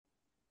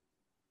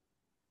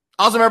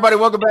Awesome, everybody.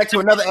 Welcome back to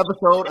another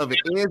episode of It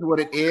Is What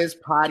It Is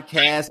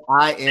podcast.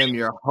 I am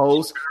your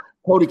host,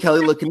 Cody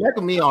Kelly. Look, connect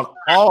with me on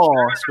all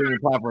streaming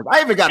platforms. I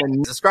even got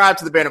to subscribe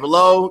to the banner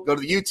below. Go to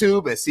the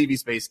YouTube at CV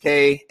Space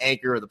K.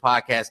 Anchor of the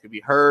podcast can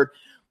be heard.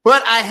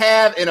 But I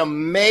have an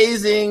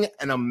amazing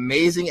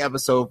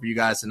episode for you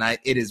guys tonight.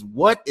 It is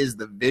what is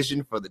the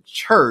vision for the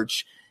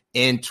church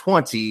in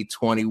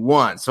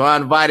 2021. So I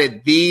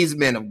invited these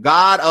men of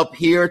God up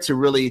here to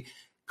really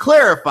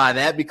clarify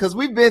that because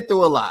we've been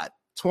through a lot.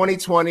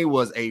 2020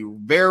 was a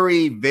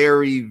very,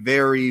 very,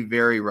 very,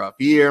 very rough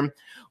year.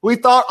 We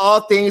thought all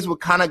things would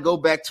kind of go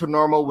back to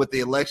normal with the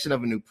election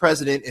of a new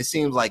president. It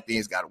seems like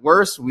things got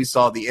worse. We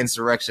saw the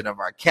insurrection of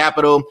our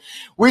capital.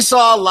 We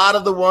saw a lot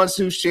of the ones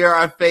who share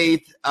our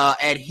faith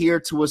adhere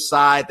to a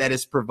side that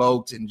has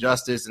provoked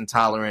injustice,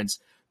 intolerance,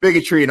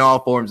 bigotry, and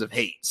all forms of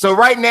hate. So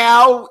right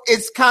now,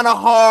 it's kind of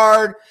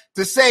hard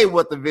to say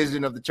what the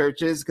vision of the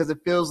church is because it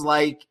feels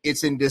like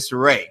it's in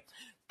disarray.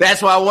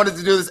 That's why I wanted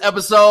to do this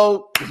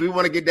episode because we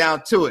want to get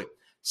down to it.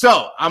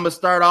 So I'm going to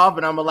start off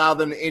and I'm going to allow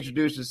them to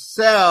introduce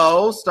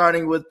themselves,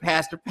 starting with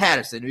Pastor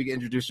Patterson. You can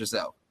introduce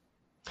yourself.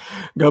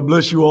 God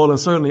bless you all, and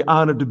certainly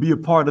honored to be a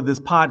part of this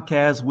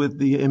podcast with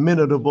the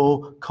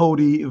inimitable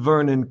Cody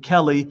Vernon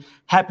Kelly.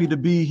 Happy to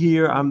be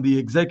here. I'm the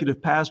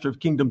executive pastor of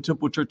Kingdom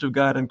Temple Church of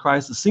God in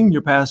Christ. The senior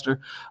pastor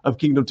of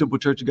Kingdom Temple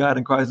Church of God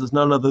in Christ is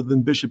none other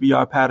than Bishop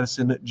E.R.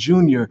 Patterson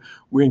Jr.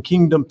 We're in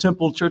Kingdom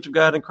Temple Church of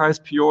God in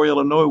Christ, Peoria,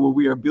 Illinois, where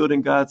we are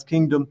building God's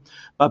kingdom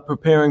by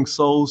preparing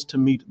souls to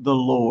meet the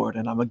Lord.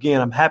 And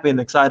I'm happy and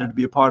excited to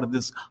be a part of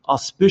this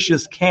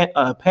auspicious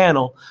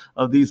panel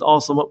of these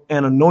awesome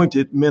and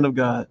anointed men of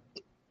God.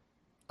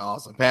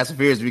 Awesome. Pastor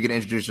Fears, if you can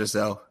introduce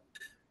yourself.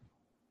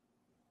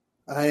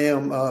 I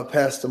am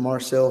Pastor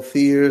Marcel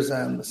Fears.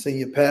 I'm the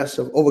senior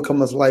pastor of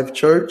Overcomers Life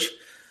Church,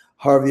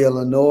 Harvey,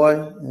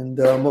 Illinois, and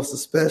most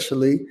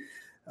especially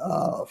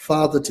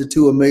father to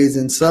two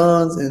amazing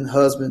sons and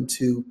husband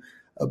to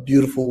a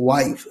beautiful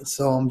wife.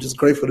 So I'm just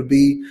grateful to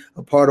be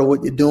a part of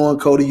what you're doing.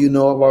 Cody, I've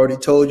already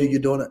told you, you're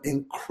doing an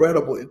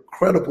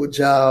incredible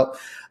job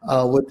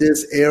with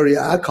this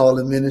area. I call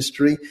it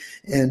ministry.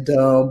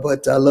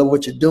 But I love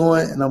what you're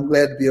doing, and I'm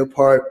glad to be a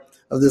part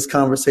of this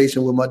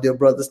conversation with my dear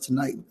brothers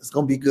tonight. It's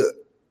going to be good.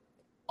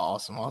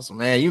 Awesome,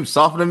 man. You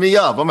softening me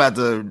up. I'm going to have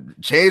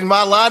to change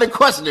my line of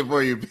questioning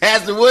for you.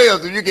 Pastor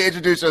Williams, if you can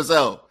introduce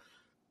yourself.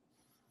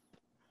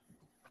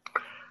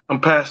 I'm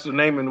Pastor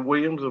Naaman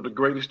Williams of the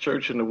greatest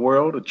church in the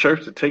world, a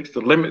church that takes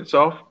the limits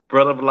off,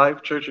 Bread of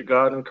Life, Church of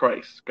God in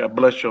Christ. God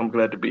bless you. I'm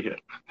glad to be here.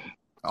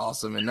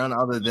 Awesome. And none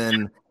other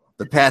than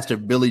the pastor,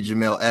 Billy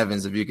Jamel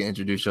Evans, if you can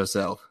introduce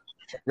yourself.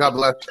 God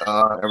bless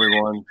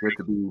everyone. Good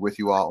to be with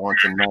you all on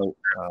tonight.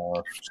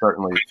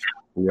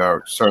 We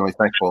are certainly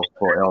thankful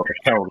for Elder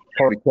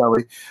Cody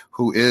Kelly,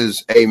 who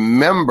is a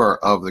member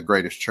of the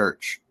greatest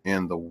church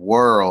in the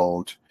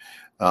world,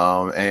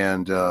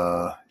 and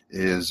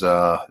is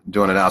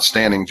doing an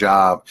outstanding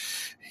job.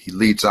 He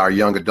leads our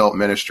young adult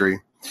ministry,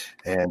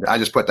 and I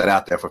just put that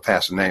out there for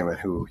Pastor Naaman,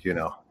 who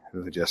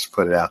just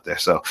put it out there.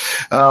 So,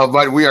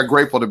 but we are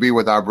grateful to be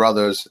with our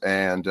brothers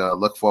and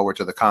look forward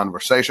to the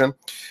conversation.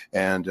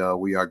 And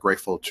we are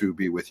grateful to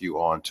be with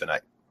you on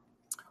tonight.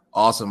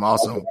 Awesome.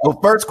 Well,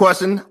 first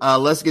question,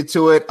 let's get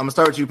to it. I'm gonna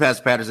start with you,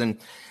 Pastor Patterson.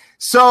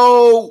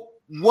 So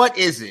what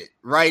is it,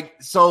 right?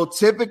 So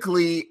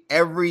typically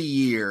every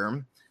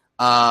year,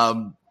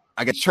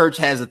 I guess church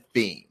has a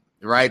theme,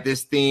 right?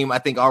 This theme, I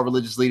think all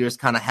religious leaders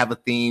kind of have a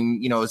theme,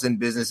 it's in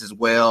business as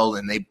well.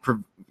 And they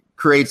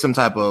create some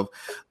type of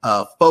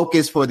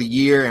focus for the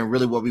year and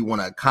really what we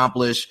want to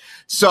accomplish.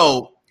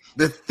 So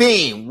the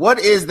theme, what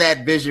is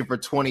that vision for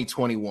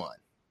 2021?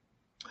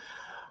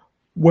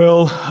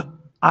 Well,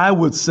 I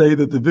would say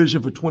that the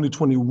vision for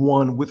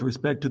 2021 with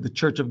respect to the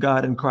Church of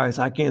God in Christ,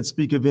 I can't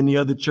speak of any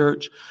other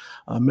church,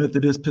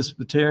 Methodist,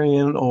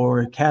 Presbyterian,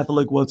 or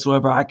Catholic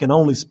whatsoever. I can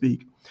only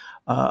speak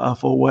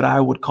for what I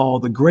would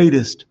call the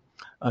greatest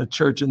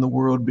church in the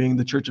world, being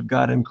the Church of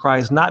God in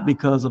Christ, not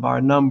because of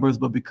our numbers,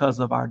 but because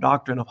of our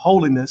doctrine of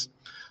holiness,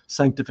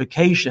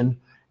 sanctification,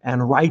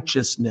 and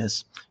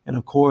righteousness. And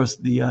of course,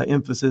 the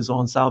emphasis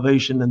on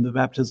salvation and the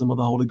baptism of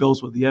the Holy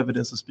Ghost with the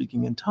evidence of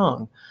speaking in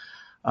tongue.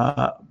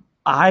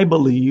 I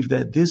believe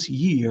that this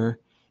year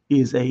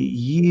is a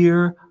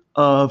year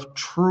of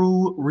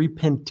true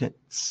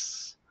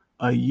repentance,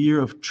 a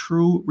year of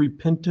true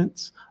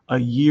repentance, a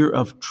year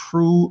of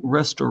true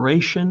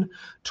restoration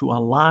to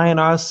align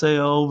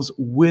ourselves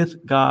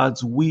with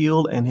God's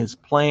will and his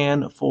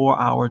plan for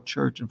our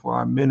church and for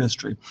our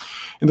ministry.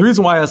 And the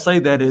reason why I say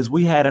that is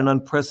we had an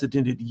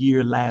unprecedented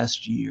year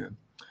last year.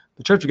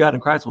 The Church of God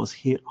in Christ was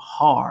hit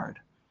hard.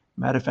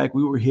 Matter of fact,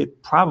 we were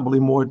hit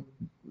probably more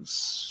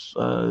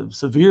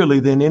severely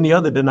than any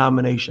other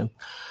denomination.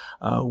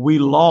 We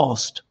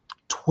lost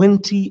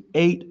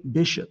 28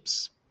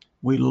 bishops.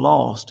 We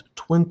lost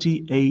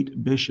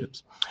 28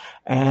 bishops.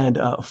 And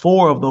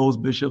 4 of those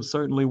bishops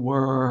certainly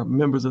were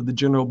members of the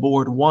general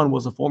board. 1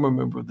 was a former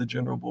member of the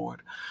general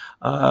board.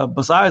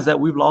 Besides that,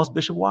 we've lost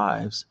bishop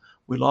wives.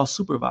 We lost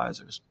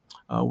supervisors.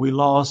 We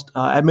lost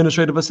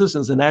administrative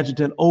assistants and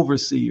adjutant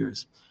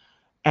overseers.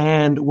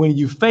 And when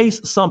you face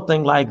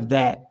something like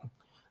that,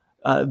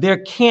 there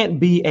can't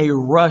be a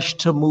rush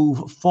to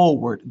move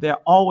forward. There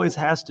always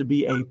has to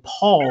be a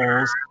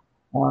pause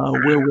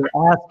where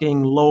we're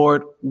asking,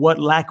 Lord, what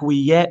lack we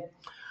yet?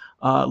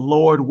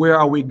 Lord, where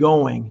are we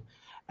going?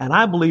 And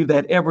I believe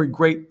that every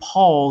great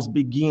pause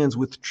begins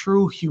with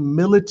true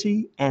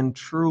humility and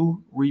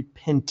true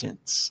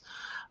repentance.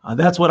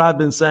 That's what I've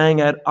been saying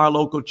at our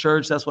local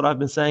church. That's what I've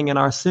been saying in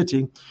our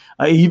city,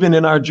 even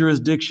in our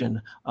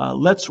jurisdiction.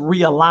 Let's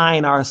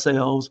realign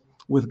ourselves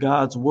with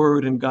God's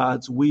word and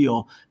God's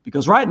will,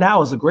 because right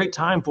now is a great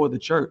time for the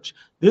church.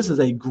 This is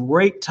a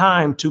great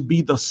time to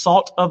be the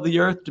salt of the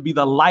earth, to be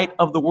the light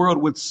of the world,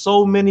 with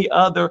so many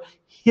other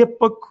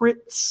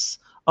hypocrites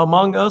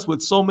among us,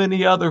 with so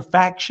many other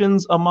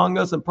factions among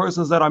us and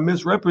persons that are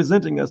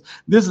misrepresenting us.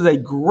 This is a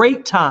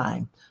great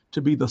time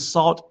to be the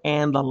salt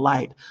and the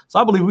light. So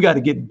I believe we got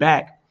to get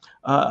back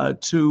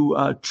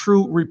to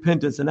true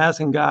repentance and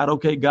asking God,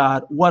 okay,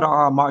 God, what are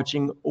our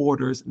marching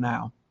orders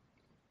now?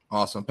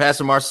 Awesome.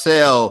 Pastor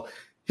Marcel,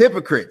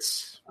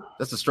 hypocrites.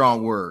 That's a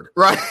strong word,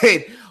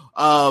 right?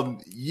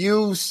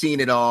 You've seen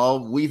it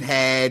all. We've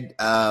had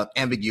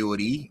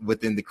ambiguity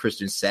within the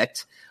Christian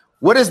sect.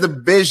 What is the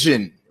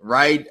vision,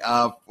 right?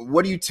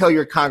 What do you tell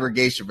your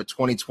congregation for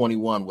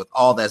 2021 with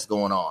all that's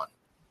going on?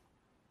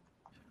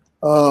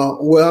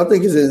 Well, I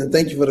think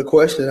thank you for the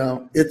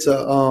question. It's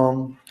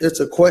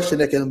a question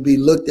that can be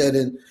looked at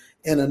in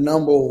a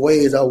number of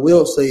ways. I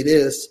will say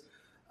this.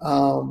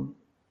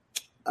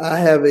 I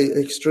have an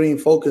extreme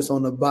focus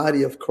on the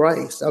body of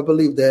Christ. I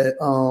believe that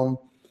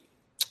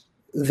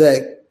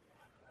that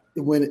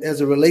when, as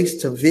it relates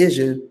to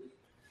vision,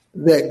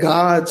 that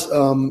God's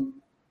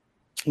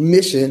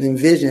mission and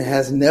vision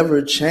has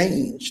never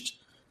changed.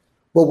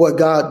 But what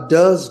God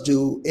does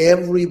do,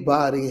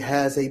 everybody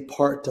has a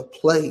part to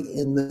play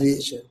in the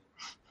vision.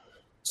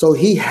 So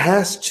he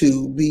has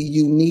to be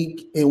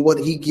unique in what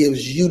he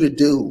gives you to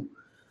do,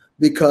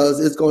 because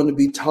it's going to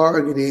be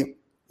targeted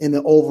in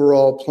the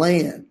overall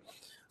plan.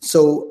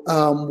 So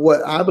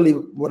what I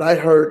believe, what I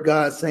heard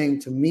God saying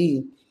to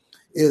me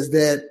is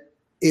that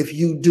if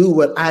you do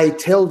what I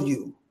tell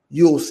you,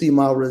 you'll see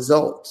my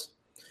results.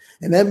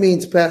 And that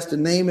means Pastor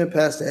Naaman,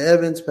 Pastor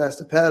Evans,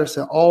 Pastor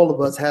Patterson, all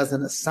of us has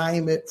an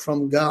assignment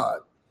from God.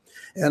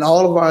 And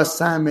all of our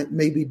assignment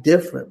may be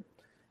different.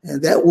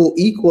 And that will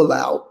equal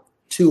out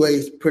to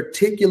a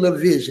particular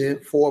vision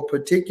for a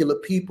particular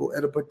people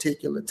at a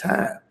particular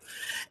time.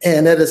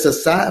 And that is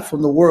aside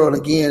from the world,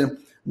 again,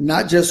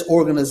 not just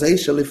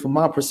organizationally from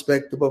my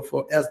perspective, but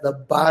for as the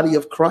body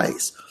of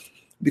Christ.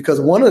 Because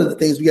one of the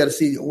things we got to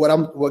see,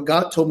 what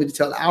God told me to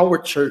tell our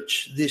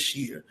church this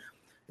year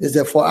is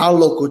that for our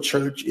local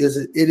church,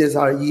 it is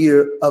our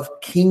year of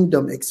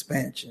kingdom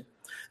expansion.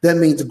 That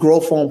means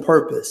growth on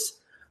purpose.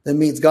 That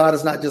means God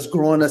is not just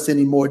growing us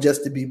anymore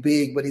just to be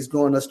big, but he's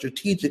growing us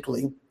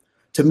strategically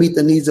to meet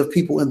the needs of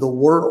people in the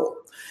world.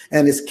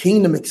 And it's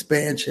kingdom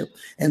expansion.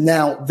 And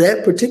now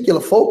that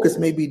particular focus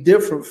may be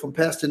different from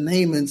Pastor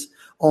Naaman's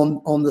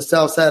on the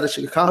south side of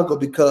Chicago,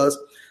 because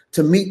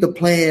to meet the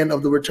plan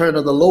of the return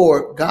of the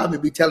Lord, God may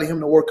be telling him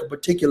to work a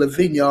particular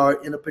vineyard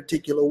in a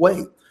particular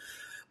way.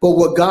 But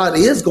what God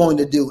is going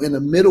to do in the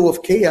middle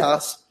of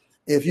chaos,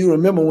 if you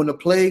remember when the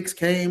plagues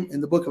came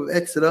in the book of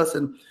Exodus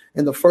and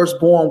the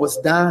firstborn was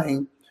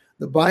dying,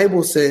 the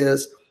Bible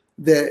says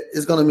that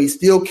it's going to be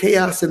still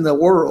chaos in the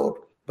world,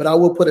 but I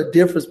will put a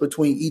difference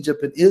between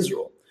Egypt and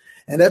Israel.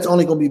 And that's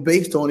only going to be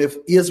based on if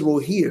Israel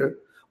hear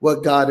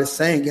what God is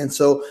saying. And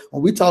so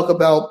when we talk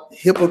about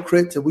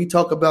hypocrites and we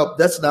talk about,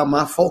 that's not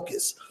my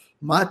focus.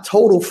 My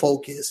total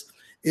focus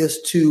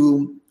is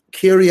to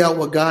carry out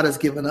what God has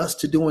given us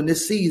to do in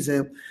this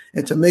season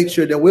and to make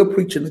sure that we're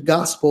preaching the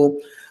gospel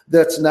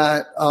that's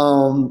not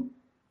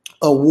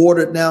a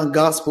watered down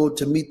gospel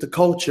to meet the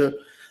culture,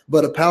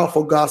 but a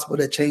powerful gospel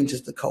that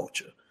changes the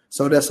culture.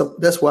 So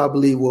that's why I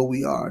believe where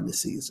we are in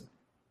this season.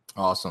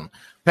 Awesome.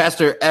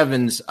 Pastor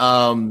Evans,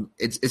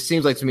 it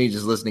seems like to me,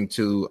 just listening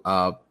to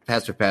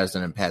Pastor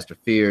Patterson and Pastor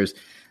Fears,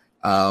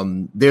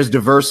 there's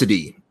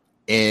diversity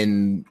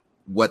in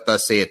what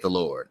thus saith the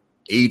Lord.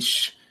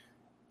 Each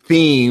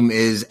theme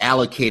is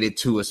allocated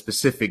to a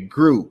specific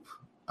group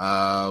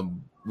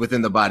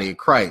within the body of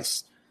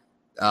Christ.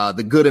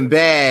 The good and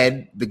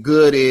bad, the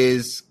good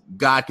is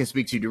God can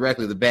speak to you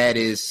directly. The bad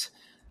is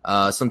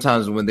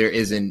sometimes when there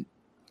isn't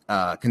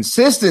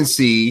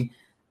consistency,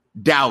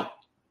 doubt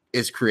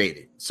is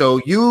created. So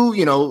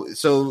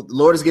so the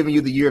Lord has given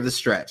you the year of the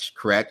stretch,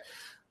 correct?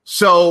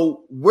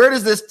 So where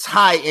does this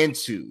tie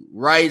into,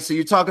 right? So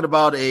you're talking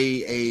about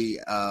a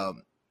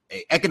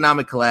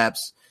economic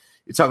collapse.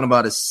 You're talking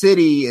about a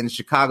city in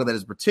Chicago that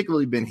has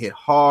particularly been hit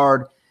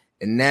hard.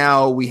 And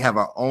now we have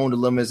our own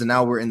dilemmas. And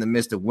now we're in the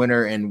midst of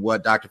winter and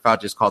what Dr.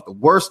 Fauci has called the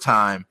worst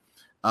time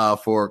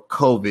for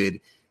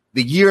COVID,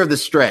 the year of the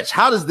stretch.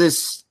 How does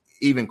this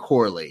even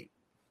correlate?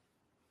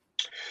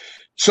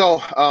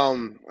 So,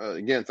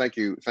 again, thank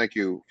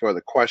you for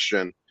the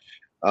question.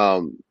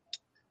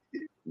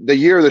 The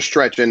year of the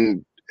stretch,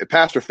 and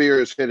Pastor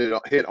Fears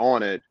hit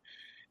on it.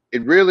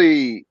 It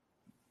really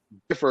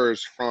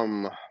differs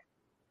from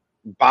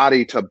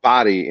body to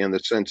body, in the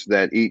sense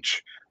that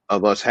each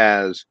of us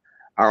has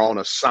our own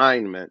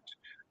assignment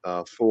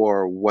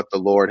for what the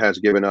Lord has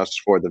given us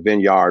for the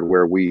vineyard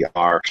where we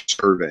are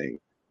serving.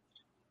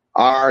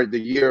 The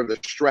year of the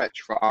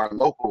stretch for our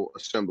local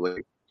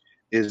assembly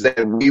is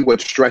that we would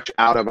stretch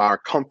out of our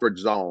comfort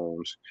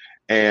zones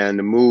and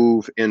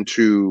move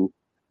into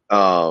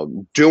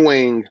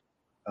doing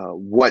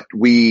what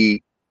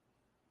we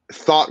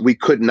thought we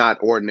could not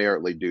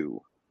ordinarily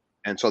do.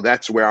 And so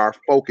that's where our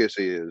focus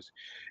is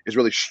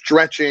really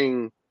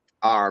stretching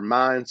our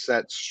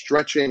mindsets,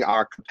 stretching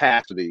our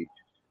capacity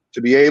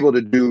to be able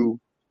to do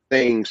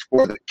things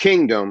for the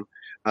kingdom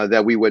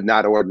that we would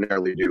not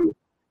ordinarily do,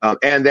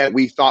 and that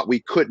we thought we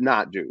could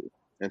not do.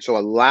 And so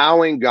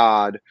allowing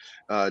God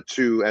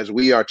to, as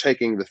we are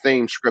taking the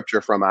theme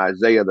scripture from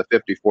Isaiah, the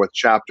 54th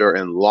chapter,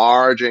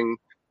 enlarging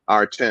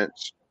our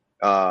tents,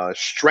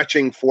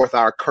 stretching forth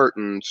our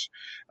curtains,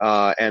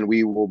 and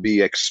we will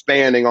be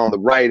expanding on the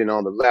right, and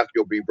on the left,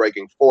 you'll be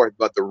breaking forth.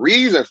 But the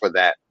reason for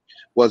that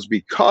was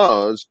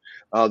because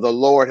the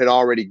Lord had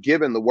already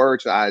given the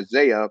word to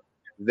Isaiah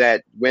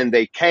that when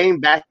they came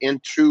back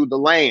into the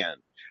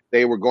land,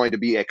 they were going to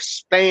be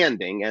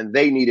expanding, and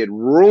they needed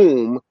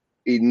room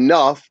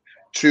enough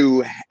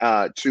to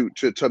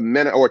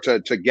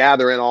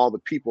gather in all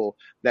the people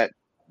that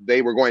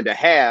they were going to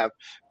have,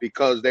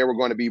 because they were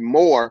going to be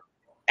more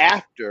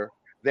after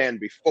than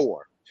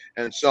before.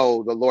 And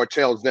so the Lord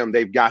tells them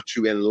they've got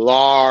to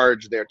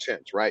enlarge their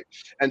tents, right?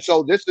 And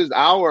so this is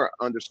our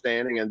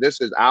understanding, and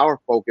this is our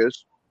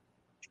focus,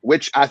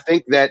 which I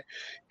think that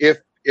if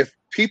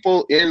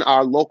people in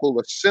our local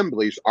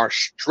assemblies are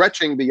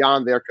stretching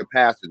beyond their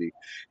capacity,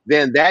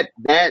 then that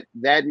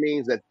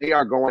means that they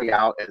are going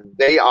out and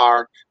they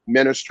are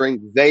ministering,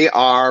 they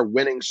are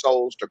winning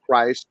souls to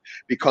Christ,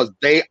 because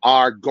they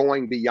are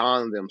going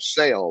beyond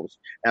themselves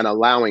and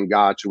allowing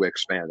God to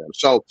expand them.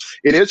 So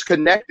it is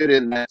connected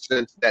in that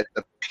sense, that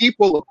the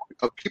people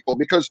of people,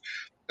 because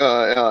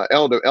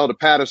Elder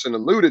Patterson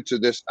alluded to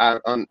this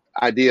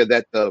idea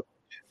that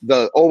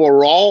the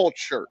overall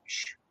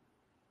church,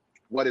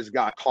 what is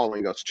God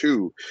calling us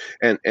to?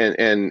 And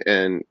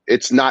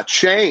it's not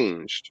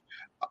changed.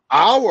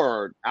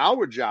 Our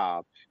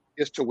job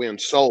is to win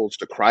souls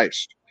to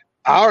Christ.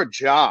 Our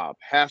job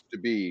has to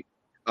be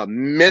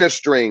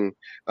ministering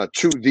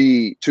to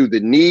the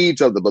needs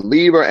of the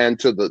believer and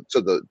to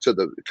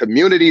the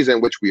communities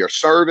in which we are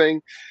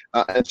serving.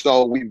 And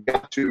so we've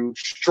got to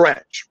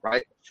stretch,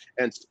 right?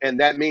 And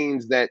that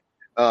means that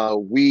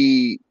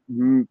we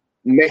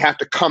may have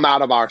to come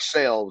out of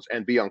ourselves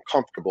and be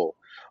uncomfortable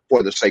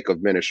for the sake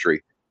of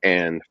ministry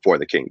and for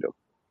the kingdom.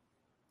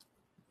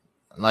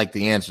 I like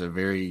the answer.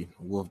 Very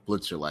Wolf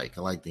Blitzer-like.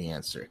 I like the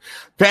answer.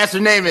 Pastor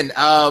Naaman,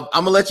 I'm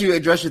going to let you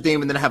address your theme,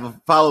 and then I have a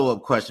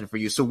follow-up question for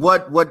you. So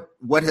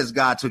what has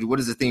God told you? What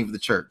is the theme for the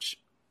church,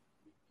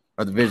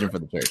 or the vision for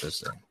the church, let's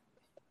say?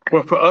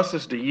 Well, for us,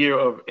 it's the year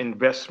of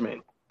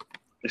investment.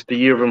 It's the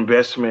year of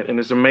investment, and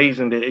it's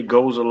amazing that it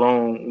goes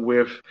along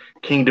with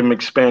kingdom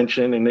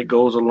expansion, and it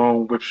goes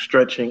along with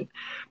stretching.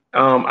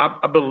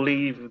 I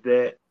believe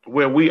that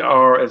where we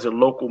are as a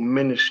local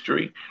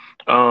ministry,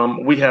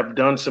 we have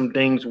done some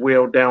things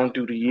well down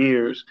through the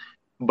years,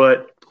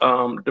 but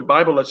the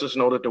Bible lets us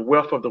know that the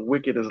wealth of the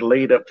wicked is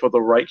laid up for the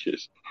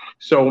righteous.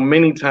 So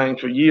many times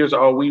for years,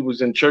 all we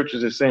was in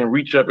churches is saying,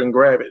 reach up and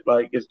grab it.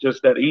 Like, it's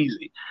just that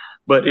easy.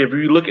 But if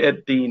you look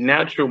at the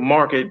natural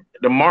market,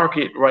 the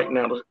market right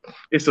now,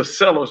 it's a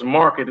seller's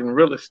market in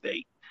real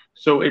estate.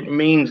 So it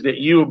means that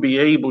you'll be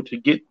able to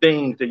get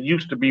things that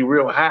used to be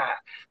real high.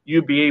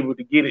 You'll be able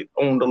to get it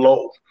on the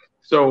low.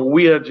 So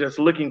we are just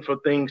looking for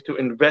things to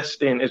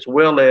invest in, as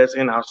well as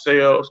in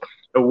ourselves,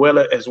 as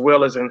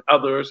well as in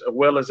others, as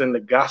well as in the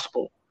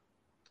gospel,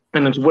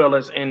 and as well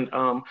as in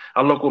our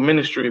local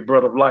ministry,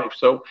 Bread of Life.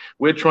 So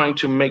we're trying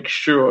to make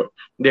sure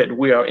that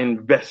we are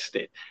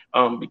invested,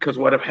 because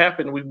what have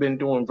happened, we've been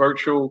doing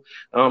virtual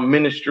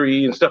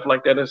ministry and stuff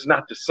like that. It's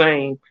not the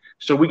same.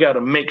 So we got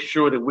to make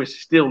sure that we're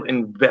still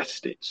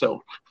invested.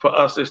 So for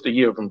us, it's the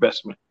year of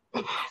investment.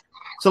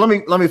 So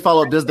let me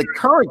follow up. Does the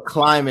current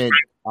climate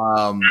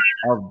of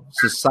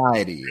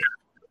society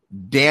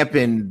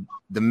dampen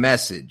the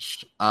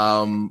message?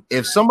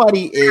 If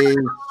somebody is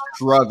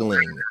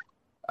struggling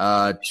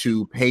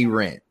to pay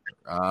rent,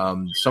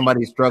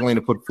 somebody is struggling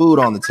to put food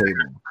on the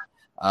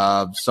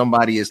table,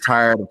 somebody is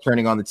tired of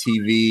turning on the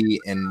TV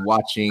and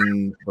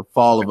watching the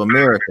fall of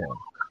America,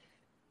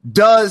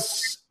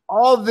 does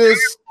all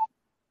this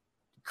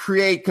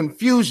create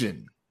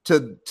confusion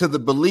to the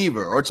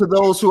believer or to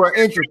those who are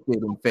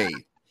interested in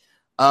faith?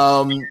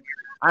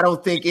 I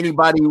don't think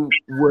anybody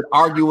would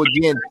argue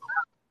against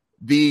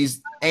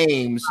these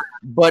aims,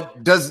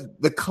 but does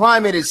the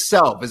climate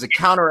itself, is it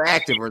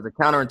counteractive or is it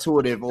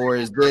counterintuitive, or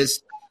is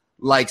this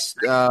like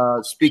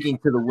speaking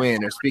to the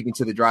wind or speaking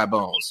to the dry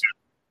bones?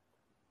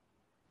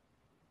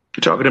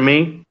 You talking to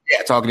me?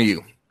 Yeah, talking to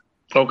you.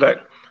 Okay.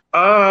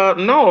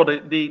 No,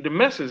 the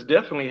message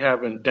definitely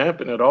haven't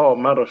dampened at all.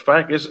 Matter of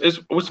fact,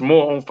 it's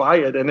more on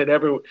fire than it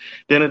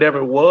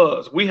ever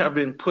was. We have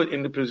been put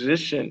in the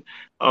position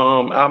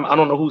I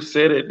don't know who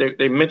said it.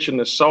 They mentioned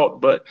the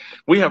salt, but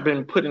we have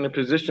been put in a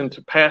position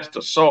to pass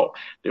the salt,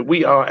 that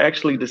we are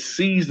actually the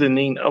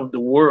seasoning of the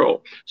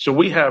world. So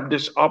we have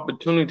this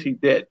opportunity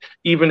that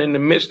even in the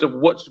midst of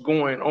what's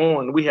going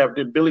on, we have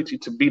the ability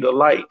to be the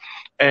light.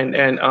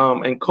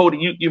 And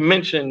Cody, you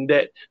mentioned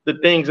that the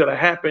things that are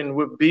happening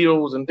with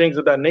bills and things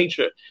of that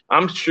nature,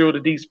 I'm sure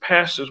that these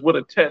pastors would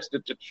attest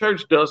that the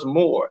church does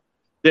more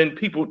than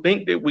people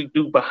think that we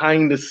do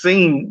behind the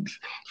scenes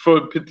for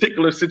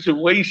particular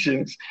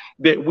situations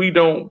that we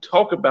don't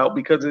talk about,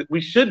 because we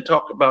should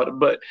talk about it.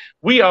 But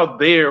we are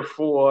there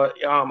for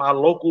our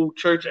local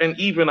church and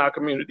even our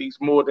communities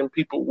more than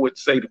people would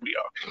say that we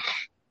are.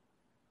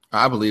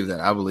 I believe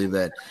that. I'm going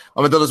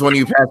to throw this one to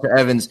you, Pastor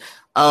Evans.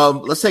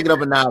 Let's take it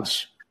up a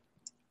notch.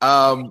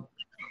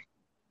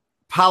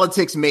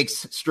 Politics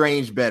makes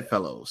strange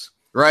bedfellows,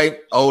 right?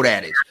 Old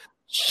adage.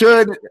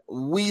 Should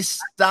we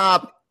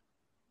stop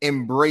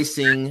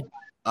embracing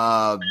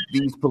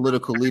these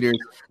political leaders?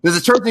 Does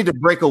the church need to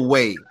break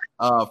away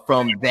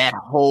from that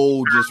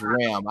whole just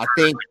realm? I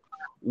think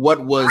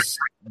what was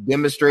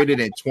demonstrated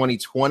in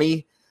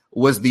 2020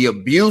 was the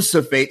abuse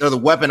of faith, or the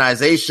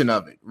weaponization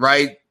of it,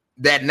 right?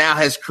 That now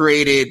has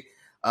created,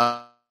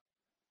 I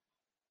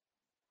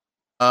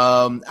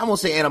won't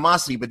say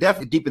animosity, but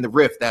definitely deepen the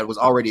rift that was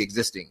already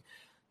existing.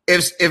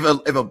 If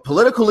a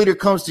political leader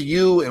comes to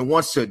you and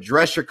wants to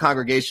address your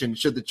congregation,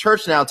 should the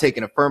church now take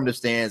an affirmative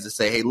stance and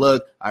say, hey,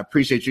 look, I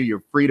appreciate you.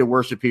 You're free to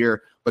worship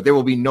here, but there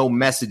will be no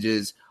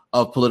messages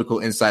of political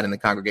insight in the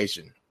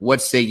congregation?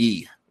 What say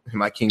ye?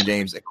 My King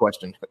James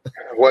question.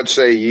 What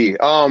say ye?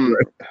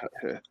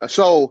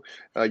 So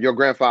your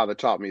grandfather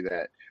taught me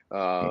that.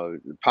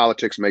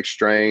 Politics makes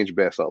strange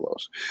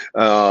bedfellows.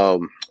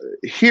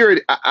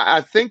 Here,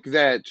 I think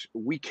that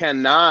we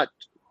cannot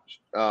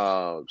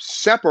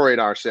separate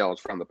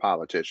ourselves from the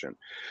politician.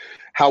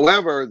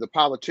 However, the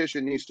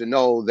politician needs to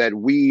know that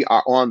we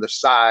are on the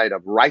side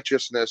of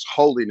righteousness,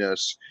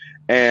 holiness,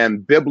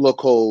 and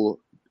biblical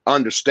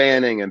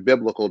understanding and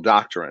biblical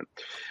doctrine.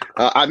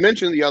 I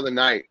mentioned the other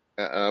night,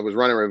 I was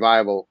running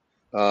revival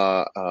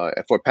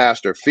for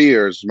Pastor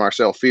Fears,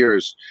 Marcel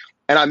Fears,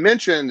 and I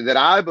mentioned that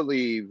I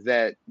believe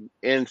that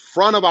in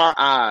front of our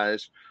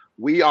eyes,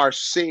 we are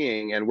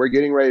seeing, and we're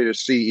getting ready to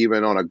see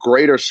even on a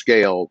greater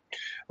scale,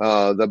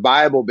 the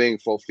Bible being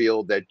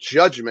fulfilled, that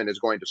judgment is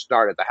going to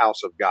start at the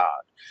house of God,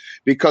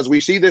 because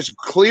we see this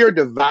clear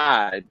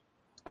divide,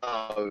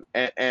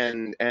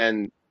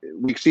 and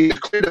we see a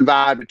clear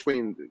divide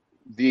between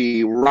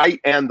the right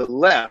and the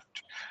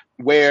left,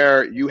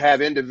 where you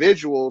have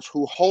individuals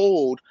who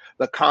hold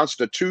the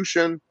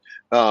Constitution,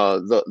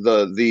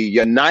 the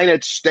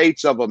United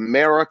States of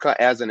America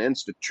as an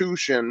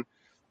institution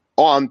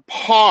on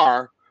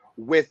par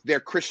with their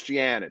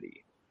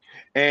Christianity.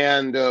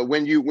 And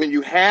when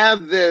you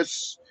have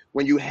this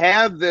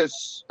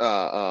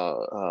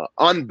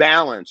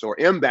unbalance, or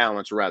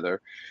imbalance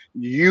rather,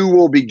 you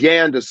will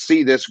begin to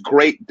see this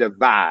great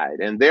divide,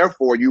 and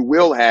therefore you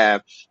will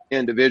have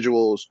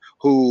individuals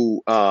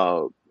who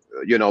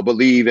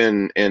believe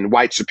in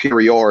white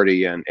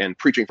superiority and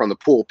preaching from the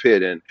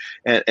pulpit,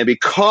 and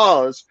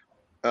because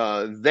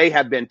they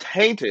have been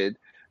tainted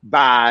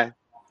by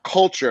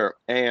culture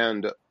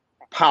and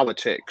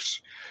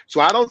politics. So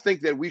I don't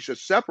think that we should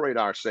separate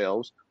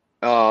ourselves.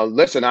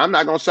 Listen, I'm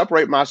not going to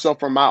separate myself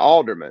from my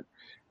alderman.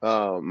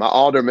 My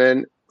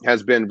alderman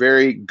has been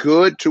very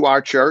good to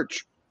our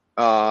church,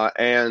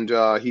 and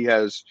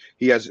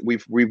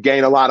we've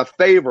gained a lot of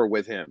favor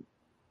with him.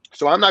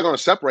 So I'm not going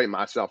to separate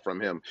myself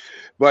from him,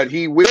 but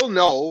he will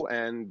know,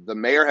 and the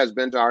mayor has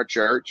been to our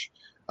church.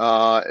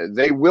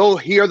 They will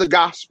hear the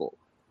gospel.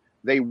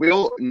 They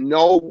will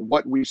know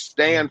what we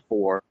stand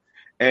for,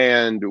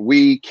 and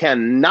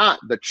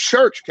the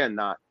church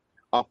cannot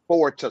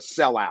afford to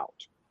sell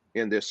out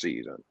in this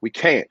season. We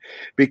can't,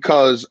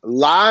 because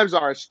lives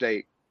are at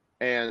stake,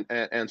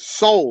 and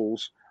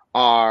souls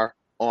are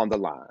on the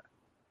line.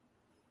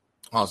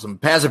 Awesome.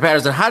 Pastor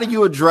Patterson, how do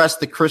you address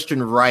the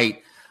Christian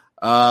right?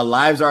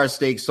 Lives are at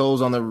stake,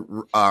 souls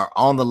are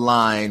on the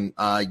line,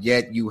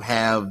 yet you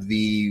have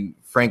the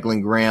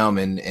Franklin Graham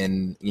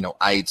and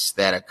ites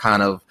that are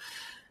kind of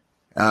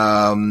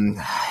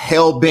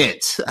hell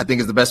bent, I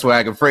think is the best way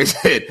I can phrase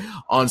it,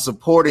 on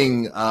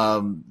supporting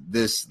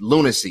this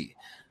lunacy.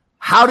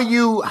 How do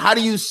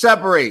you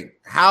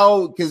separate?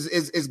 Because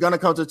it's going to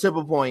come to a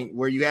tipping point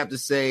where you have to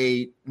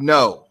say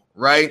no,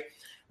 right?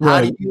 How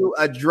do you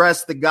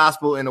address the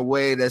gospel in a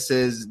way that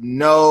says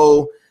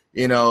no?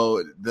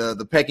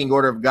 The pecking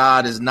order of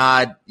God is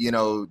not,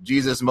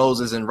 Jesus,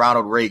 Moses, and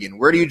Ronald Reagan.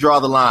 Where do you draw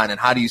the line, and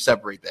how do you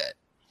separate that?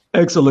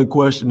 Excellent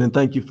question, and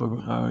thank you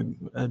for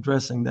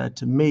addressing that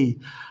to me.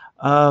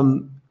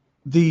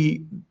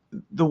 The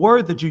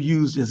word that you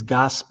used is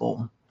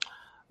gospel.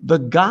 The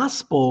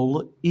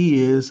gospel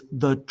is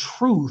the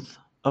truth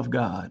of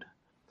God,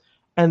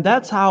 and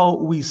that's how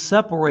we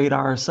separate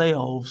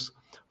ourselves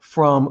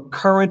from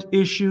current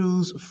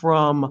issues,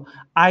 from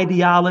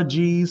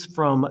ideologies,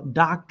 from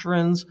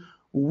doctrines.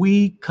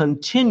 We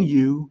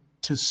continue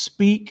to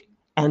speak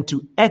and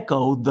to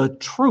echo the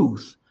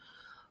truth.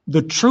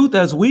 The truth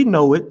as we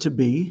know it to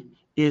be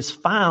is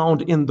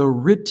found in the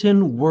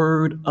written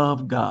word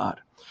of God.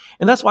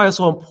 And that's why it's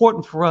so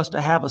important for us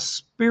to have a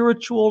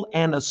spiritual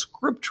and a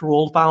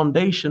scriptural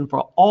foundation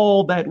for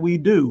all that we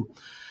do.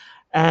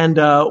 And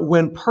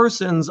when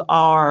persons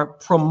are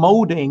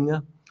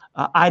promoting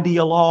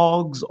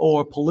ideologues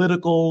or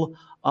political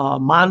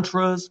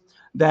mantras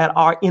that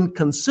are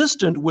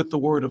inconsistent with the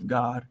word of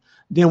God,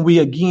 then we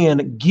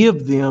again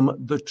give them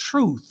the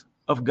truth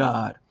of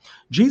God.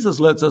 Jesus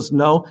lets us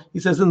know, he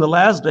says in the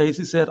last days,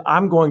 he said,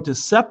 I'm going to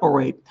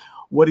separate.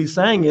 What he's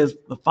saying is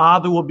the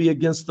father will be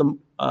against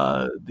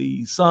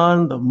the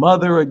son, the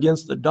mother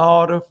against the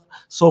daughter,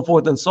 so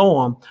forth and so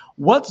on.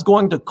 What's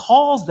going to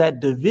cause that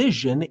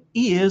division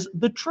is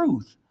the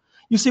truth.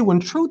 You see, when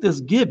truth is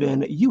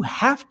given, you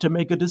have to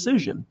make a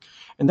decision.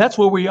 And that's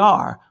where we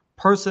are.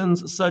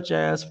 Persons such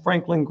as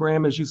Franklin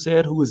Graham, as you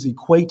said, who has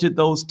equated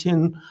those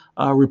 10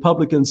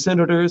 Republican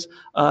senators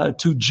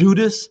to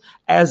Judas,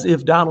 as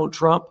if Donald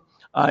Trump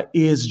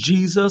is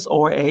Jesus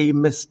or a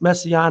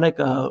messianic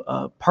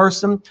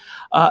person.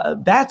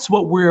 That's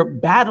what we're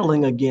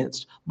battling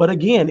against. But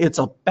again, it's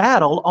a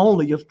battle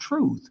only of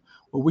truth,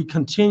 where we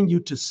continue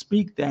to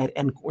speak that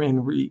and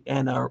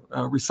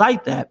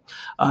recite that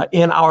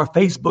in our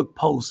Facebook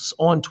posts,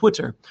 on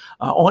Twitter,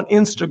 on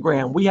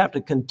Instagram. We have to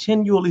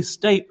continually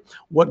state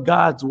what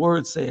God's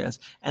word says.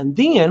 And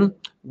then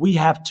we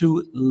have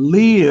to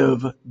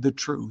live the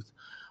truth.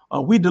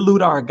 We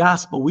dilute our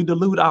gospel. We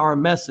dilute our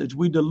message.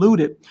 We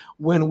dilute it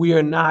when we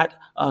are not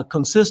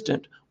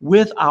consistent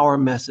with our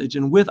message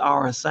and with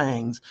our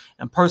sayings.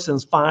 And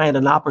persons find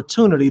an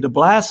opportunity to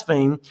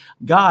blaspheme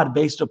God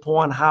based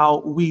upon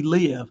how we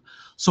live.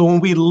 So when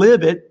we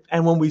live it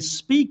and when we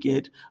speak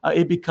it,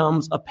 it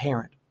becomes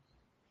apparent.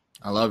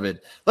 I love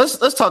it.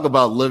 Let's talk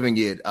about living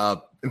it. And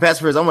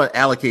Pastor Fritz, I'm going to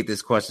allocate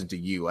this question to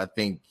you. I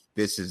think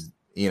this is,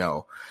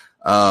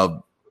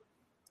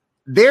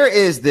 there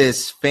is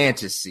this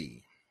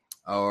fantasy,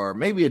 or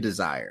maybe a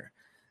desire,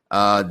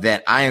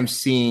 that I am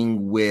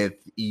seeing with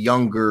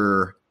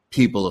younger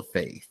people of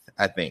faith,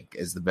 I think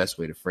is the best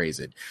way to phrase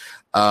it,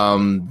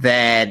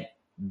 that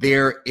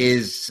there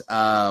is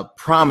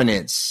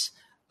prominence,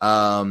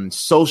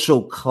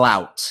 social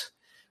clout.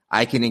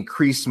 I can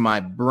increase my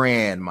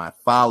brand, my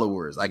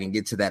followers. I can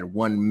get to that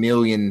 1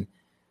 million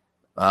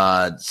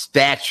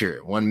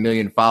stature, 1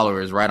 million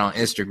followers right on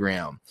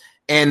Instagram.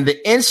 And the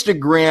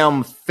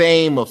Instagram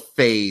fame of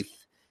faith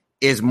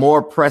is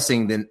more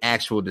pressing than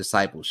actual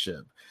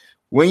discipleship.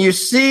 When you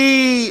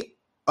see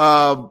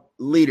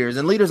leaders,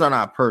 and leaders are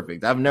not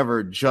perfect. I've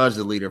never judged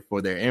a leader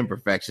for their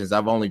imperfections.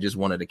 I've only just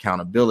wanted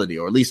accountability,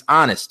 or at least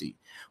honesty.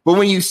 But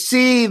when you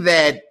see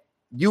that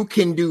you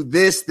can do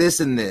this, this,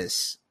 and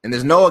this, and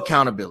there's no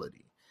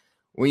accountability,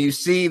 when you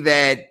see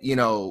that,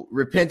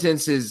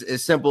 repentance is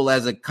as simple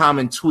as a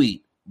common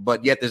tweet,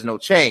 but yet there's no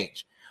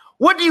change.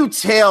 What do you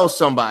tell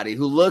somebody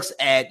who looks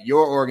at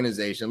your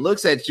organization,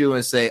 looks at you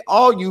and say,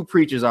 all you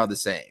preachers are the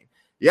same?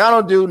 Y'all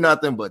don't do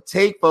nothing but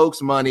take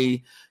folks'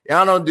 money.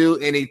 Y'all don't do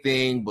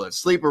anything but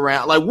sleep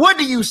around. Like, what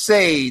do you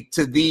say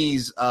to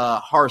these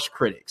harsh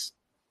critics?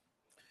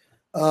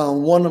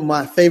 One of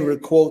my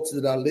favorite quotes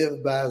that I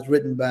live by is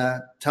written by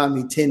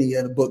Tommy Tenney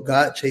in the book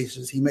God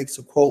Chasers. He makes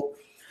a quote,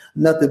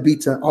 nothing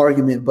beats an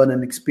argument but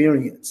an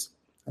experience.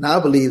 And I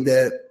believe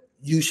that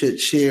you should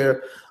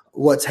share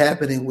what's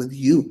happening with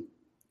you.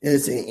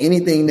 Is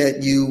anything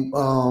that you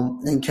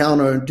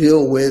encounter and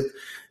deal with,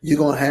 you're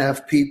going to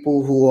have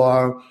people who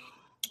are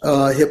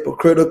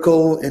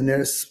hypocritical in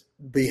their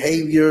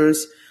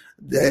behaviors,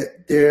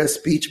 that their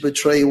speech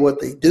betray what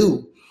they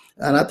do.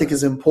 And I think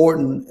it's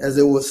important, as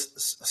it was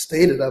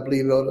stated, I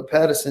believe Elder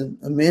Patterson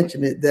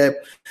mentioned it, that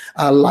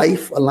our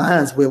life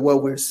aligns with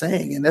what we're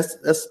saying. And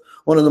that's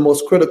one of the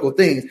most critical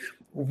things.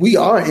 We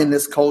are in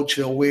this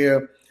culture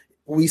where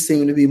we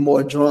seem to be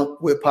more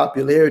drunk with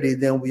popularity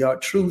than we are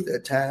truth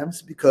at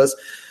times, because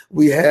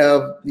we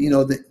have,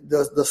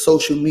 the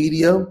social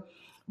media.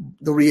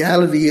 The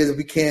reality is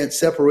we can't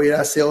separate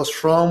ourselves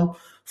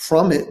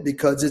from it,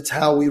 because it's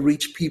how we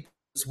reach people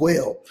as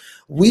well.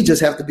 We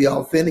just have to be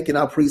authentic in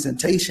our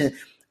presentation.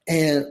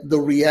 And the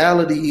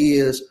reality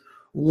is,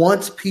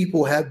 once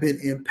people have been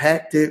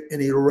impacted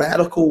in a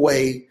radical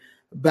way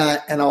by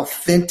an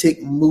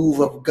authentic move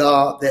of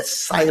God that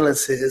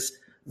silences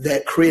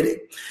that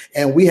critic.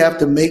 And we have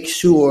to make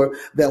sure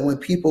that when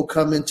people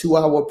come into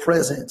our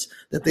presence,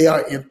 that they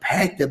are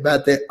impacted by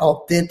that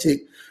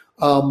authentic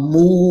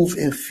move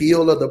and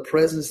feel of the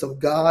presence of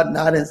God,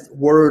 not in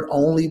word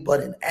only, but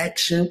in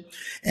action.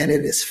 And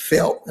it is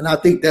felt. And I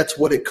think that's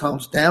what it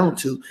comes down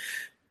to.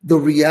 The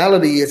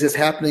reality is it's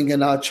happening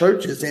in our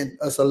churches, and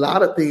there's a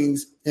lot of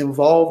things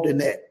involved in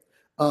that.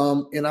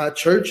 In our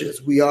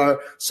churches, we are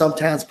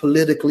sometimes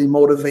politically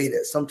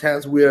motivated.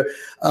 Sometimes we're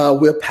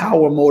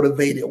power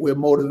motivated. We're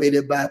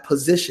motivated by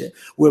position.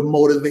 We're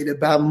motivated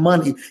by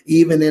money,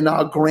 even in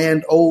our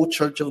grand old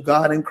Church of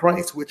God in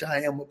Christ, which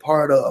I am a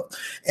part of.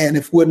 And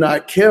if we're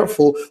not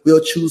careful,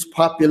 we'll choose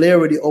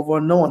popularity over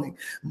anointing.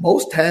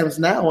 Most times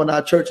now in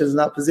our churches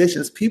and our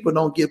positions, people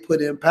don't get put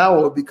in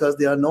power because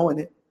they're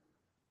anointed.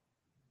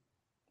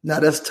 Now,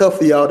 that's tough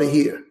for y'all to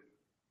hear.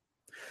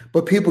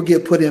 But people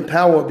get put in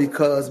power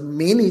because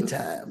many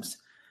times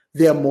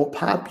they're more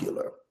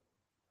popular.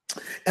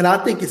 And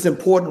I think it's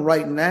important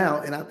right now,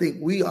 and I think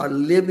we are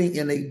living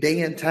in a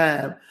day and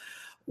time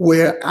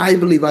where I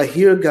believe I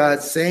hear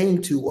God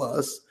saying to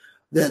us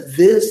that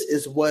this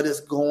is what is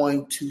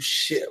going to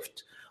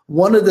shift.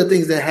 One of the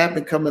things that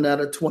happened coming out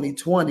of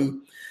 2020,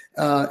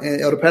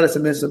 and Elder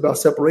Patterson mentioned about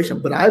separation,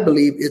 but I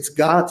believe it's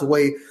God's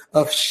way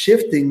of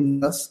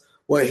shifting us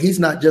where he's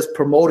not just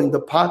promoting the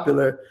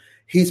popular,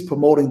 he's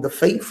promoting the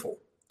faithful.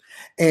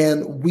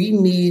 And we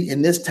need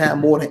in this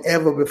time more than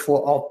ever before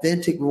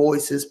authentic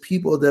voices,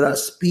 people that are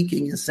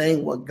speaking and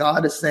saying what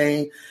God is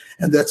saying,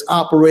 and that's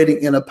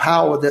operating in a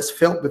power that's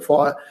felt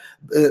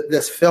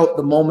that's felt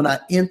the moment I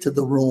enter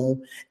the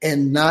room,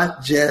 and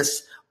not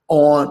just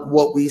on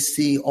what we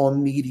see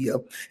on media.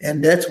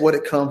 And that's what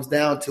it comes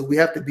down to. We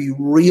have to be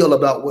real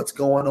about what's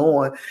going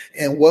on.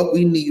 And what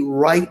we need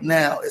right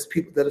now is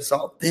people that is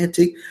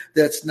authentic,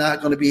 that's not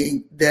going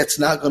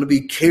to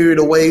be carried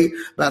away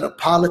by the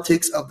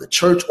politics of the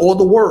church or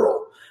the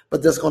world,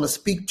 but that's going to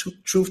speak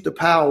truth to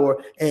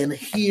power and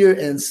hear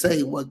and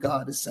say what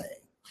God is saying.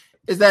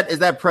 Is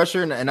that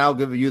pressure? And I'll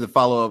give you the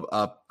follow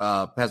up,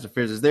 Pastor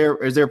Fears. Is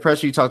there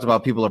pressure? You talked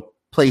about people are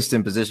placed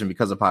in position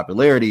because of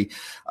popularity.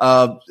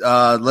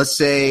 Let's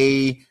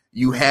say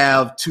you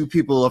have two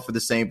people up for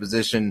the same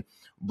position,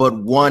 but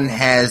one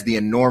has the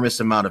enormous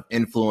amount of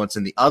influence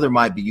and the other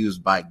might be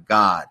used by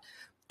God.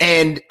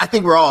 And I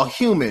think we're all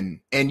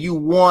human, and you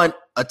want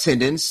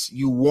attendance.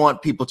 You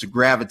want people to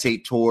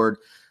gravitate toward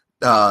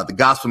the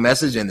gospel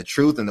message and the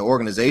truth and the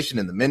organization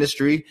and the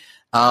ministry.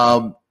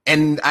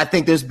 And I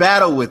think there's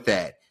battle with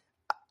that.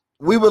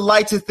 We would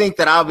like to think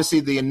that obviously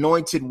the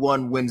anointed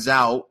one wins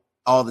out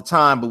all the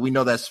time, but we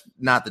know that's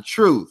not the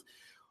truth.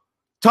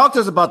 Talk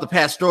to us about the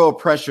pastoral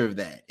pressure of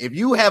that. If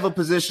you have a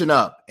position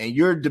up and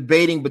you're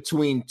debating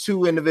between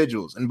two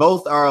individuals and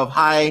both are of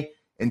high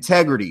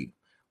integrity,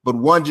 but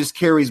one just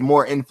carries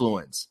more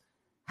influence,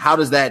 how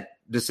does that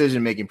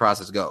decision-making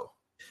process go?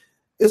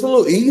 It's a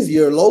little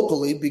easier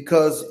locally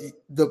because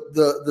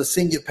the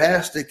senior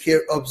pastor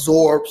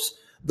absorbs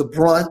the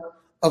brunt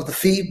of the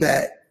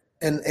feedback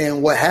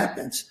and what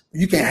happens.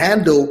 You can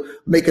handle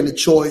making a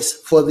choice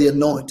for the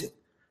anointed.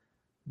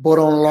 But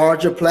on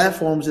larger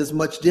platforms, it's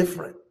much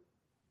different.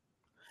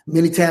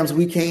 Many times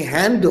we can't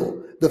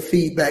handle the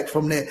feedback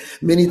from that.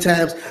 Many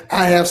times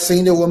I have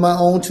seen it with my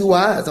own two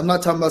eyes. I'm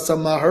not talking about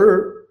something I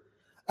heard.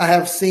 I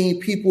have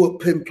seen people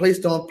been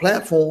placed on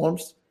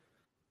platforms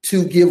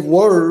to give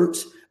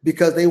words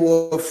because they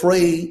were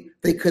afraid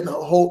they couldn't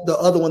hold the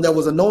other one that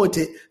was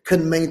anointed,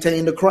 couldn't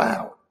maintain the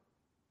crowd.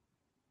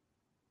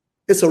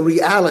 It's a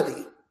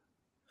reality.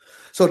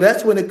 So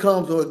that's when it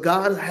comes where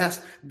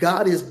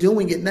God is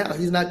doing it now.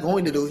 He's not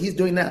going to do it. He's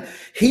doing now.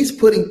 He's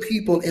putting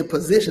people in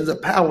positions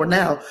of power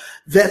now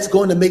that's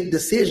going to make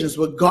decisions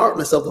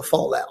regardless of the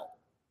fallout.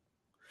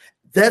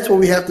 That's where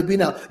we have to be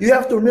now. You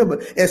have to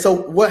remember. And so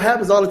what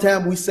happens all the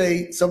time,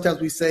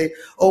 sometimes we say,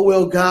 oh,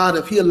 well, God,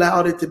 if he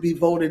allowed it to be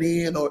voted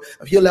in, or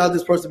if he allowed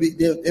this person to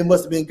be, it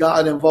must have been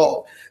God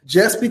involved.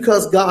 Just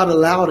because God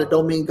allowed it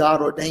don't mean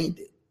God ordained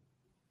it.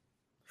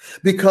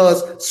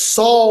 Because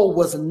Saul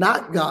was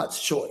not God's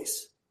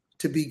choice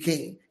to be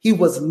king. He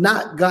was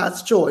not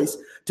God's choice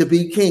to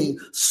be king.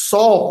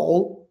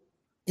 Saul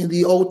in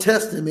the Old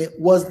Testament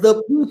was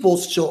the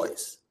people's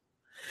choice.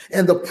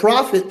 And the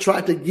prophet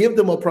tried to give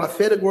them a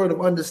prophetic word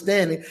of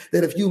understanding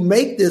that if you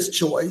make this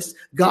choice,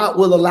 God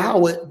will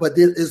allow it, but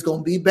it is going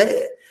to be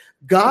bad.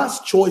 God's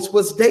choice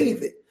was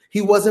David. He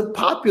wasn't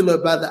popular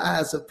by the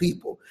eyes of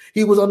people.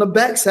 He was on the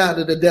backside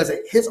of the desert.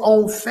 His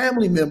own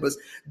family members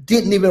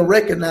didn't even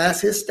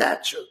recognize his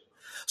stature.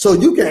 So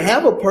you can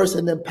have a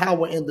person in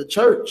power in the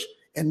church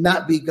and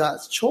not be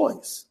God's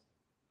choice.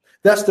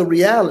 That's the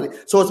reality.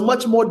 So it's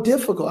much more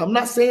difficult. I'm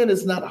not saying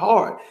it's not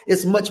hard.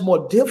 It's much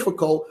more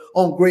difficult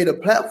on greater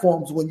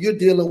platforms when you're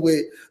dealing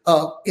with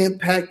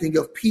impacting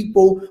of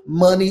people,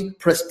 money,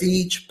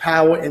 prestige,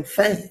 power, and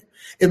fame.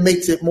 It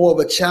makes it more of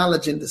a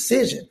challenging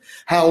decision.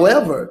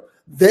 However,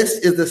 this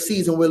is the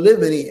season we're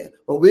living in,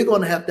 but we're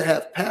going to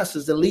have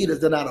pastors and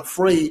leaders that are not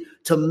afraid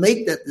to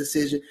make that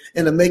decision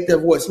and to make their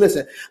voice.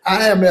 Listen,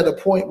 I am at a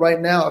point right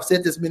now. I've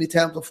said this many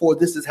times before.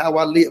 This is how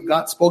I live.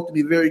 God spoke to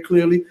me very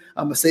clearly.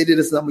 I'm going to say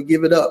this and I'm going to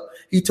give it up.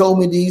 He told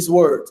me these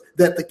words,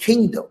 that the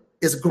kingdom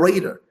is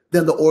greater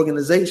than the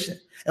organization.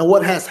 And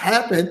what has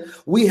happened,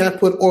 we have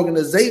put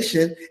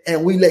organization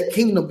and we let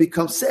kingdom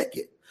become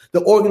second.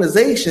 The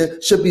organization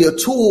should be a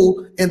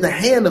tool in the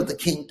hand of the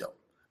kingdom,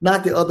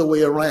 not the other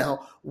way around.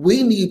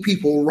 We need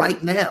people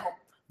right now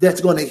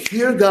that's going to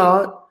hear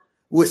God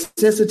with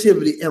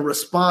sensitivity and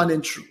respond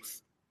in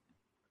truth.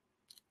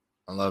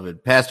 I love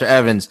it. Pastor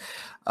Evans,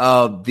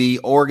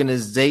 the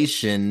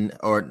organization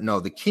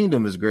the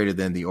kingdom is greater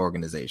than the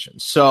organization.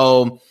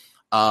 So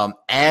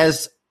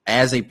as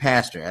a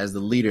pastor, as the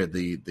leader,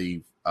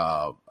 the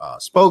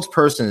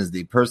spokesperson is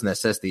the person that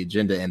sets the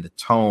agenda and the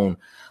tone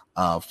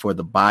for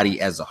the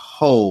body as a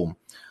whole.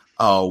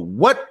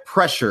 What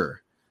pressure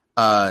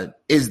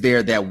is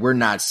there that we're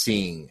not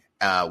seeing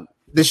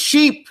the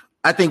sheep,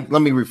 I think,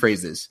 let me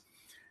rephrase this.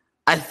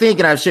 I think,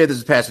 and I've shared this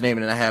with Pastor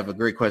Naaman, and I have a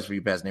great question for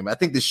you, Pastor Naaman. I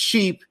think the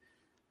sheep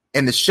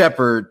and the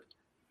shepherd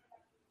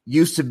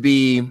used to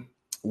be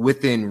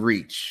within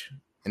reach.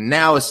 And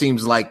now it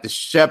seems like the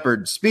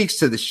shepherd speaks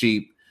to the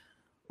sheep,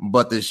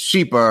 but the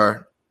sheep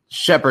are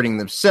shepherding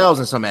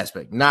themselves in some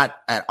aspect, not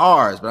at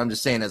ours, but I'm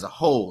just saying as a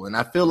whole. And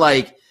I feel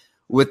like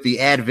with the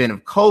advent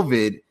of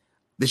COVID,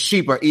 the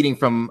sheep are eating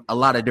from a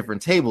lot of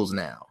different tables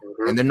now,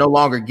 and they're no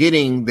longer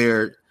getting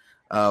their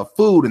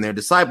food and their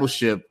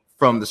discipleship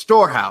from the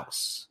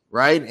storehouse,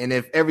 right? And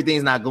if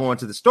everything's not going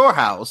to the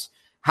storehouse,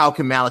 how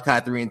can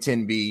Malachi 3 and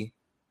 10 be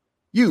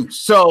used?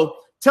 So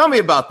tell me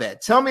about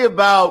that. Tell me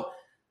about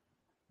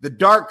the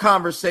dark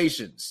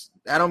conversations.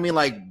 I don't mean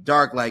like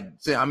dark,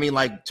 I mean,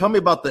 like, tell me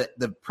about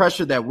the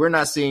pressure that we're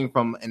not seeing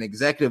from an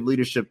executive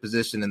leadership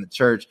position in the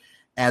church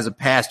as a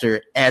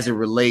pastor as it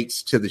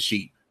relates to the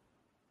sheep.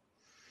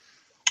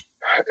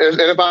 And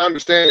if I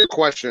understand your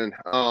question,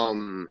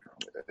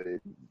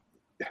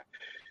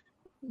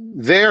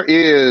 there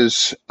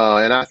is,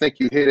 and I think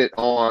you hit it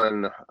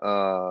on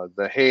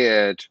the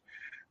head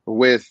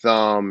with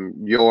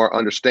your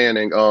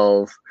understanding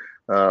of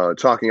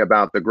talking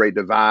about the Great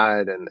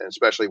Divide, and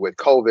especially with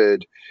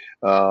COVID,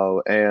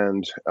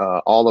 and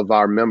all of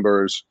our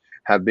members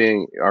are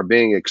being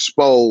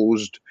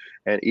exposed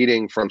and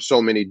eating from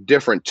so many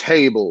different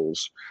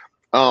tables.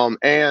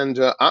 And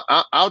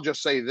I'll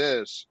just say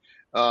this,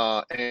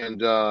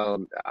 it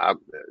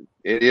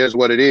is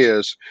what it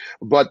is.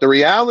 But the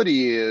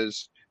reality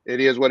is, it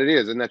is what it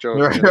is. Isn't that your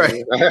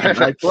right?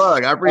 Nice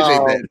plug. I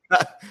appreciate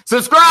that.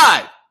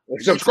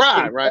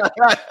 Subscribe, right?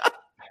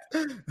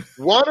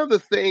 One of the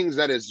things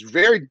that is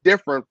very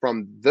different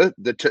from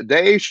the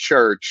today's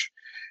church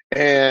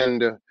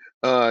and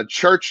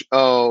church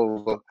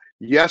of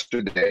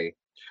yesterday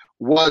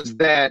was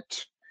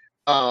that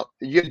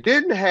you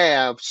didn't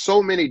have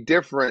so many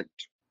different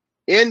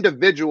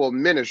individual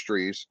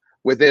ministries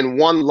within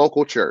one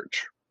local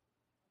church.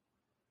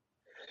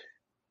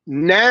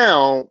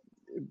 Now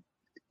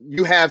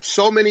you have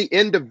so many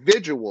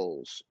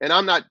individuals, and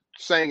I'm not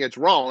saying it's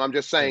wrong. I'm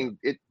just saying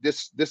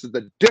this is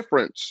the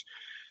difference.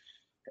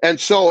 And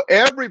so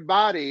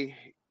everybody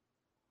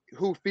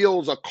who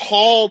feels a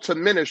call to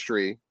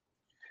ministry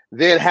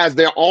then has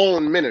their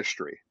own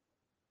ministry.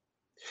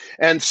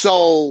 And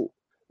so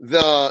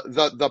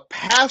the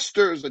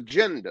pastor's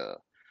agenda,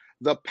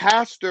 the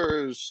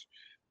pastor's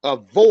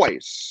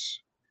voice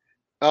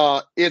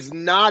is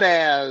not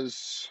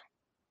as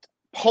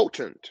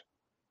potent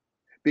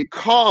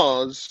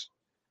because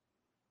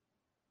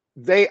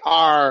they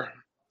are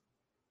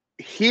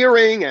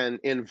hearing and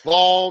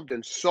involved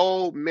in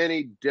so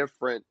many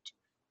different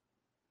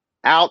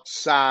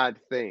outside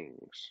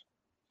things.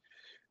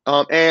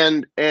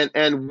 And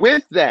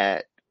with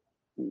that,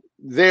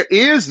 there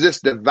is this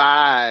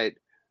divide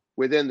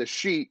within the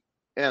sheep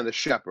and the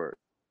shepherd.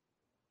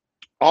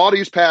 All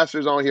these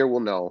pastors on here will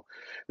know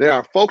there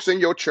are folks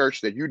in your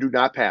church that you do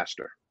not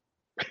pastor.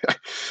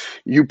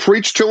 You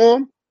preach to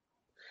them.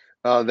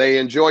 They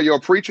enjoy your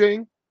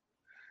preaching,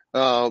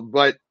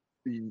 but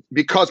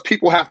because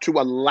people have to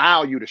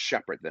allow you to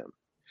shepherd them,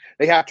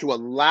 they have to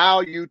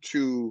allow you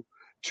to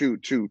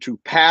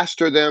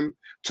pastor them,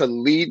 to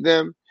lead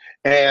them.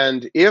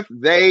 And if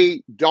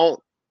they don't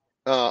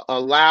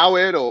allow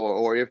it,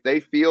 or if they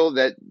feel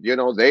that,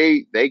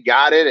 they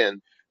got it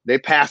and they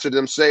pastor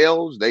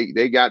themselves,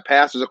 they got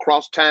pastors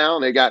across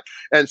town,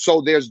 and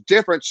so there's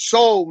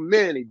so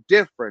many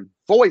different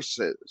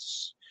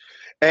voices,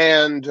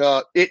 and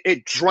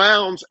it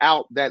drowns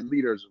out that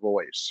leader's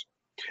voice.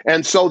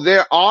 And so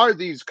there are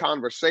these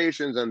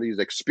conversations and these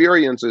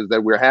experiences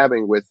that we're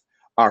having with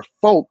our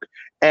folk.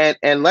 And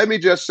let me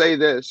just say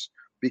this,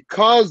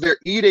 because they're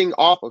eating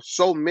off of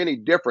so many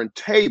different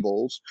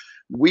tables,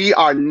 we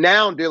are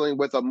now dealing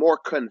with a more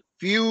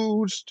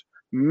confused,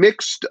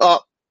 mixed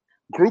up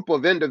group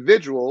of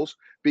individuals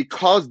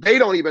because they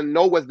don't even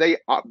know what they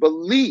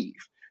believe,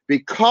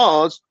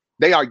 because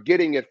they are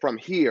getting it from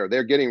here,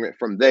 they're getting it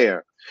from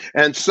there.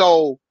 And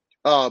so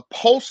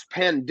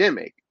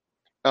post-pandemic,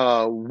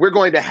 we're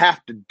going to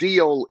have to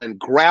deal and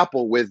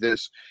grapple with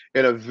this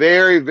in a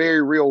very,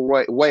 very real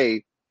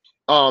way.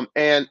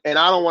 And I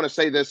don't want to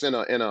say this in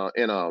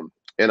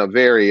a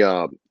very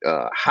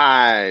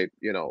high,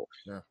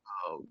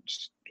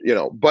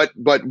 but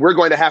we're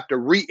going to have to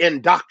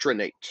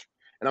re-indoctrinate,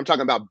 and I'm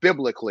talking about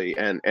biblically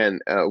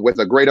and with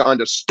a greater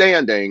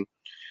understanding,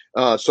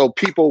 so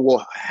people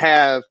will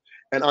have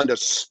an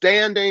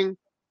understanding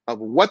of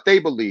what they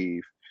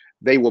believe.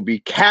 They will be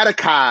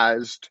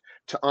catechized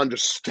to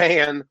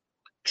understand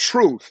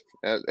truth,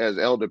 as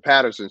Elder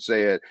Patterson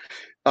said.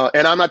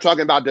 And I'm not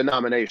talking about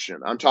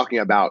denomination. I'm talking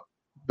about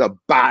the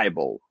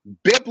Bible,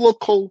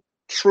 biblical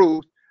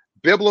truth,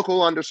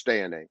 biblical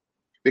understanding,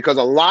 because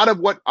a lot of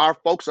what our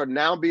folks are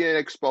now being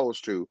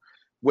exposed to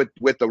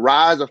with the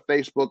rise of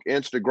Facebook,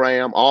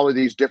 Instagram, all of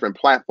these different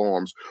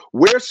platforms,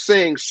 we're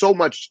seeing so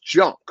much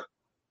junk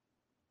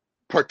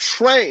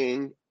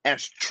portraying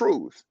as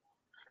truth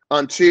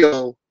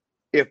until,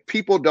 if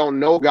people don't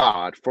know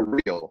God for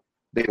real,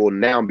 they will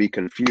now be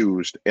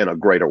confused in a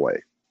greater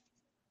way.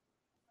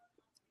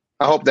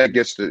 I hope that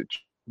gets the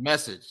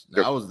message.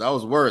 That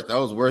was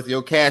worth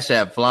your Cash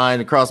App flying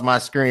across my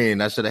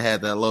screen. I should have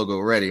had that logo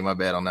ready. My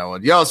bad on that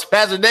one. Yo,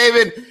 Pastor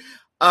David.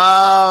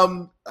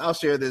 I'll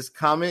share this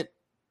comment.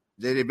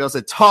 J.D. Bell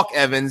said, "Talk,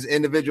 Evans.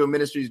 Individual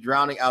ministries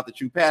drowning out the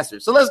true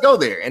pastor." So let's go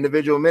there.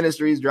 Individual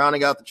ministries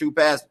drowning out the true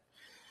pastor.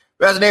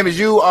 Pastor David,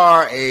 you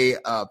are a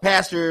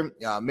pastor,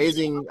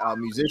 amazing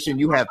musician.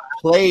 You have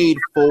played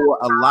for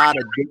a lot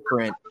of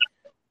different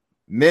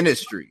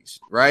ministries,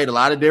 right? A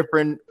lot of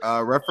different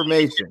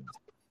reformations.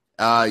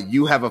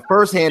 You have a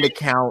firsthand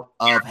account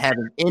of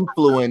having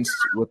influence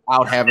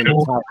without having a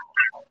title.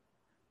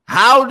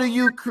 How do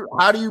you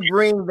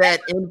bring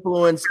that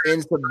influence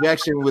in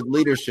subjection with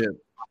leadership,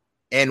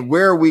 and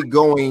where are we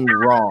going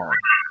wrong?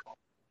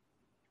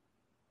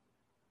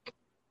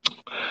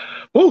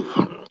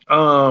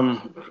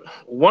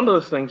 One of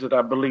the things that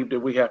I believe that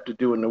we have to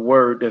do in the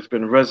Word that's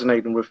been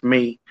resonating with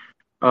me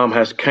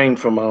has came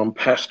from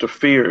Pastor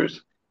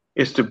Fears,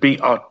 is to be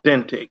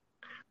authentic.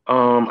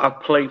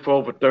 I've played for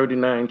over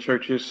 39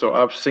 churches, so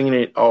I've seen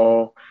it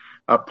all.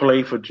 I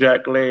played for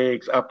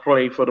jacklegs. I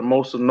played for the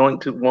most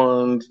anointed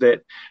ones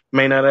that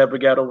may not ever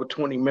got over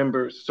 20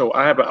 members. So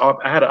I had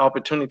an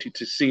opportunity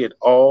to see it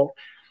all.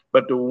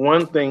 But the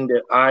one thing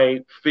that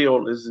I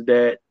feel is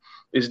that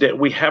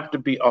we have to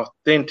be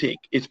authentic.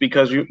 It's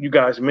because you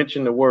guys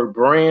mentioned the word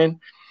brand.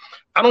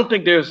 I don't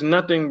think there's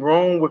nothing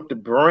wrong with the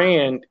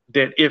brand,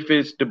 that if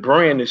the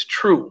brand is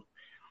true.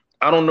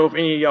 I don't know if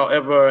any of y'all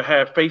ever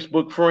have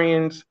Facebook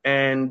friends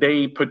and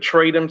they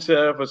portray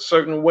themselves a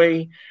certain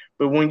way,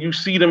 but when you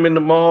see them in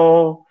the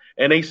mall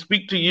and they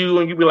speak to you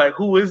and you be like,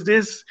 who is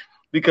this?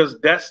 Because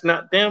that's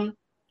not them.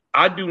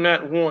 I do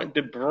not want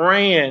the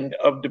brand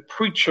of the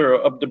preacher,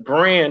 of the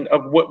brand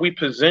of what we're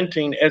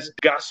presenting as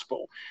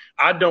gospel.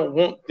 I don't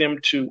want them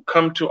to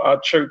come to our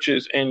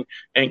churches and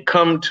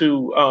come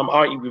to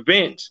our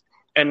events,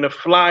 and the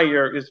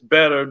flyer is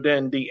better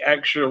than the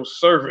actual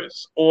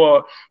service,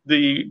 or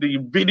the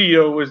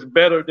video is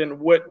better than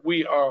what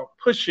we are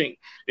pushing.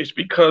 It's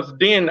because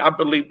then I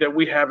believe that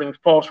we're having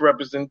false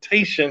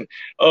representation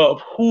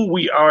of who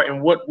we are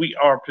and what we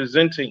are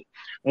presenting.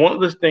 One of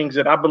the things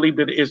that I believe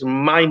that is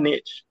my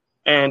niche,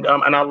 and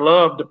I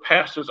love the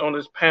pastors on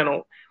this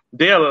panel,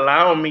 they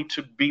allow me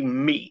to be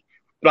me.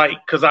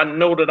 Like, because I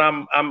know that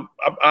I'm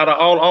out of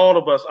all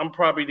of us, I'm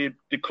probably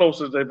the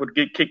closest that would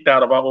get kicked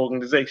out of our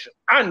organization.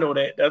 I know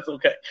that. That's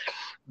okay.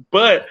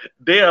 But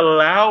they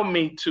allow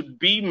me to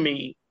be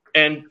me.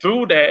 And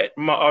through that,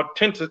 my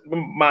authentic,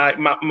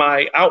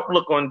 my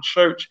outlook on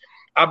church,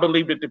 I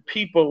believe that the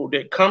people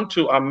that come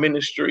to our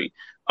ministry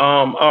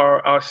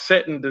are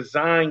set and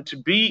designed to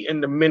be in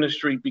the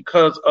ministry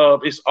because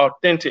of it's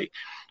authentic.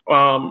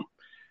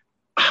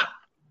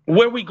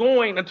 Where we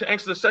going, and to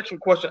answer the second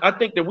question, I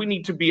think that we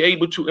need to be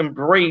able to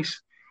embrace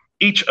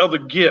each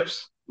other's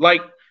gifts.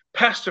 Like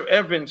Pastor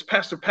Evans,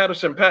 Pastor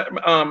Patterson,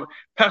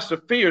 Pastor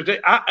Fears,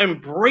 I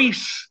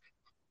embrace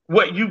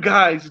what you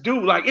guys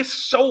do. Like, it's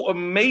so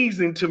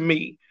amazing to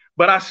me,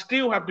 but I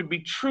still have to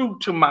be true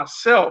to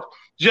myself.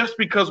 Just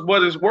because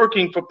what is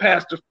working for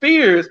Pastor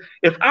Fears,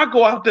 if I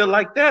go out there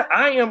like that,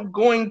 I'm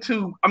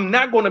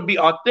not going to be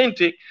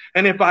authentic.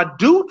 And if I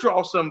do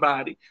draw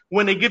somebody,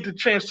 when they get the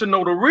chance to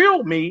know the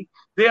real me,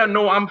 they'll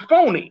know I'm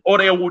phony, or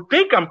they will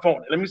think I'm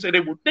phony. Let me say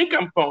they will think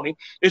I'm phony.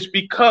 It's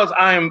because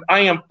I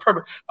am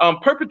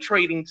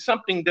perpetrating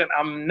something that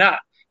I'm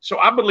not. So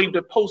I believe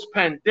the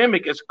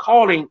post-pandemic is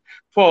calling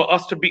for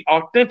us to be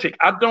authentic.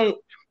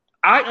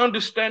 I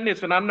understand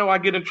this, and I know I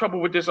get in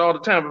trouble with this all the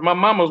time. If my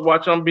mama's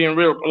watching, I'm being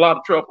a lot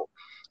of trouble.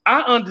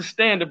 I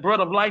understand the bread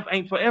of life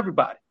ain't for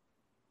everybody.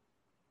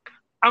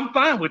 I'm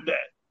fine with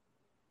that.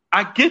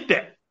 I get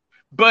that.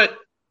 But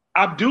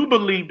I do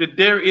believe that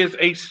there is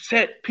a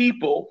set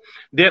people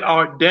that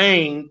are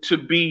ordained to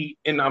be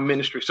in our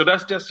ministry. So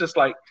that's just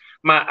like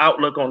my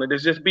outlook on it.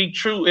 Is just be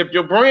true. If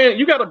your brand,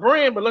 you got a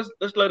brand, but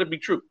let's let it be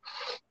true.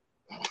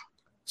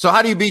 So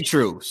how do you be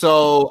true?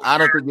 So I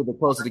don't think you're the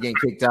closest to getting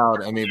kicked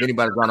out. I mean, if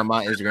anybody's gone on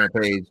my Instagram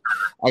page,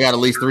 I got at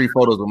least 3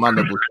 photos with my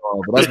nipples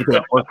on, but that's because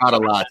I work out a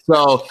lot.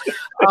 So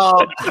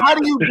how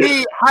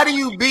do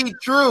you be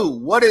true?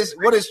 What is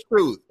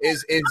truth?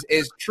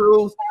 Is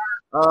truth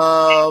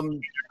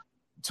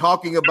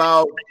talking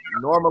about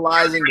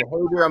normalizing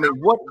behavior? I mean,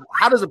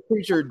 how does a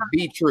preacher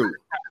be true?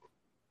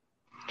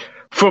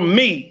 For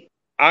me,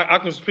 I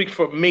can speak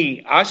for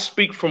me. I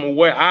speak from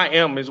where I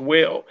am as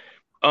well.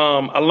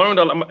 I learned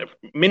a lot.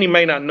 Many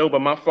may not know,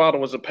 but my father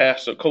was a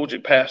pastor,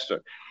 Kojic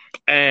pastor,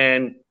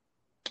 and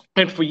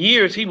for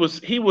years he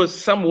was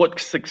somewhat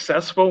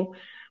successful.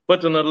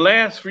 But in the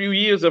last few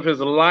years of his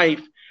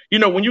life,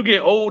 when you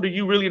get older,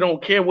 you really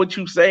don't care what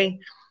you say.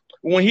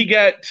 When he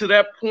got to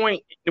that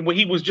point where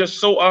he was just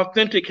so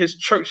authentic, his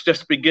church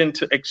just began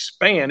to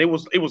expand. It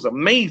was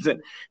amazing.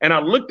 And I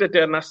looked at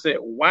that and I said,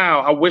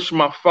 wow, I wish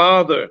my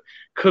father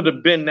could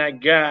have been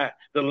that guy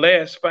the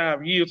last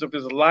 5 years of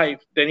his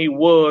life than he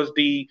was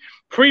the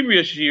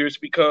previous years,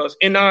 because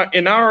in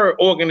our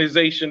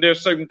organization, there's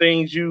certain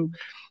things you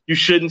you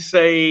shouldn't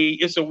say.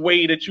 It's a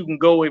way that you can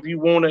go if you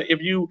want to,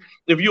 if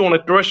you're on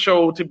a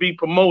threshold to be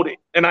promoted.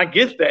 And I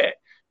get that.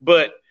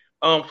 But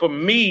for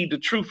me, the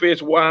truth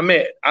is where I'm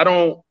at.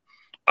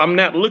 I'm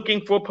not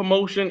looking for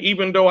promotion,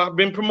 even though I've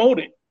been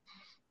promoted.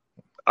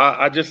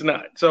 I just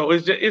not. So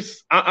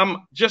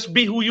I'm just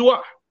be who you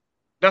are.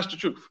 That's the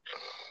truth.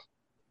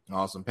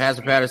 Awesome.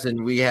 Pastor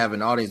Patterson, we have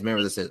an audience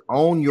member that says,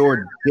 own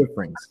your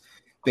difference.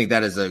 I think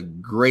that is a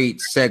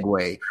great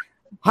segue.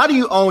 How do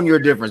you own your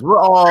difference? We're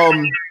all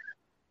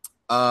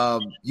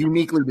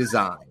uniquely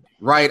designed,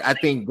 right? I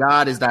think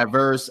God is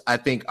diverse. I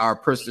think our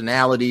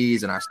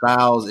personalities and our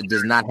styles, it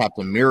does not have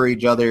to mirror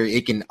each other.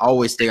 It can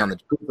always stay on the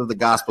truth of the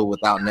gospel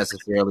without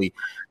necessarily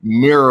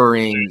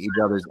mirroring each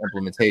other's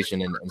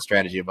implementation and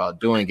strategy about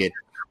doing it.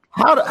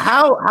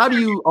 How do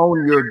you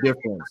own your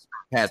difference,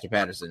 Pastor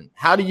Patterson?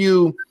 How do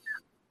you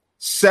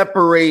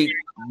separate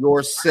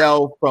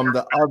yourself from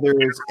the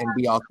others and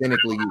be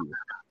authentically you?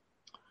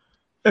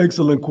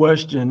 Excellent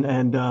question.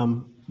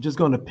 And just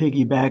going to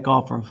piggyback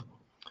off of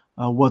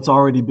what's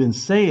already been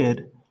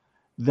said,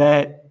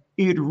 that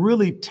it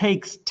really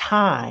takes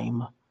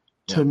time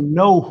to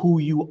know who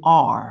you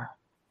are.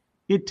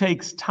 It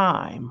takes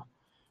time,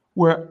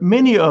 where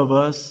many of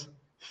us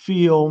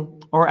feel,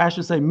 or I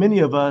should say many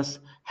of us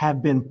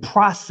have been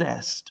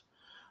processed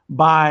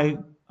by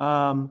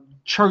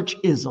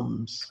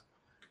church-isms.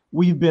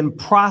 We've been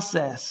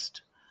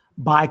processed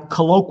by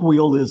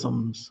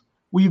colloquialisms.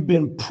 We've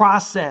been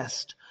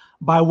processed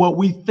by what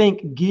we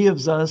think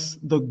gives us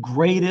the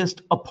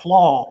greatest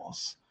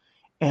applause.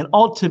 And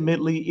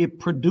ultimately, it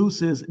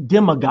produces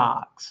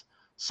demagogues.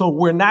 So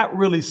we're not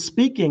really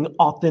speaking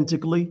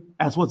authentically,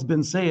 as what's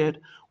been said.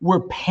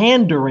 We're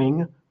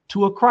pandering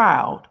to a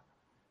crowd.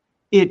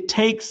 It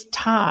takes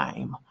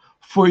time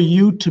for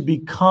you to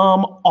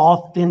become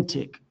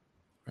authentic.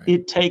 Right.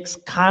 It takes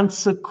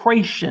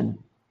consecration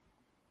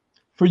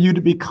for you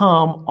to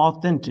become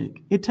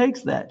authentic. It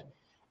takes that.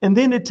 And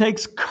then it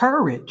takes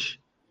courage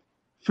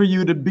for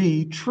you to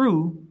be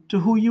true to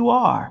who you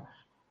are.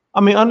 I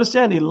mean,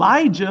 understand,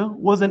 Elijah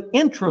was an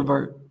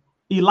introvert.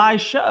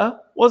 Elisha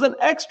was an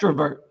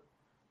extrovert.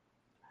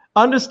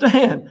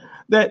 Understand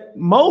that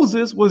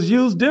Moses was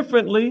used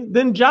differently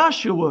than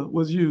Joshua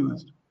was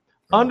used.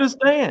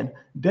 Understand,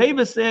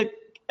 David said,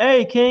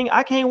 hey, King,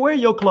 I can't wear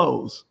your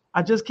clothes.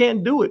 I just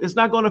can't do it. It's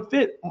not going to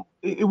fit.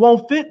 It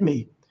won't fit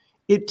me.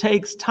 It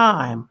takes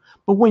time.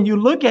 But when you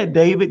look at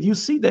David, you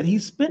see that he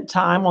spent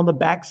time on the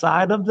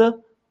backside of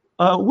the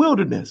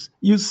wilderness.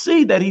 You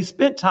see that he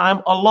spent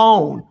time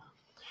alone.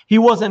 He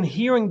wasn't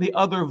hearing the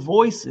other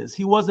voices.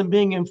 He wasn't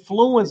being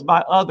influenced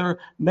by other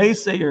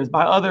naysayers,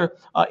 by other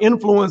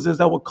influences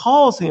that would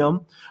cause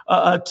him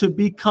to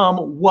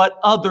become what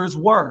others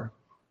were.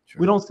 Sure.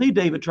 We don't see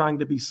David trying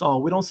to be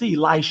Saul. We don't see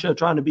Elisha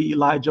trying to be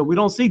Elijah. We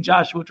don't see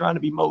Joshua trying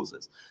to be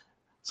Moses.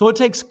 So it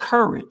takes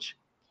courage.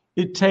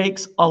 It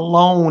takes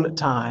alone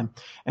time.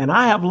 And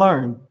I have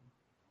learned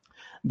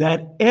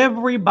that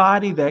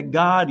everybody that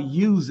God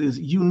uses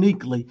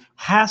uniquely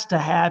has to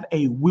have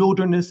a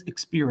wilderness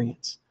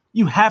experience.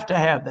 You have to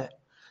have that.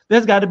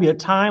 There's got to be a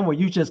time where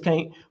you just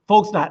can't,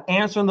 folks not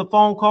answering the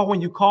phone call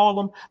when you call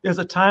them. There's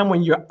a time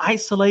when you're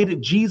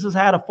isolated. Jesus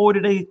had a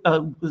 40-day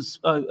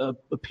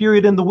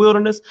period in the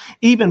wilderness.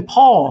 Even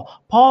Paul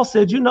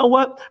said, you know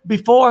what?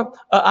 Before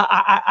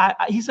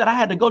he said, I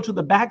had to go to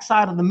the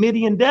backside of the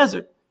Midian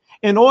desert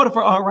in order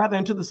for, or rather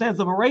into the sands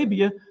of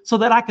Arabia, so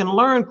that I can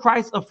learn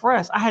Christ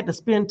afresh. I had to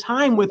spend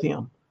time with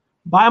him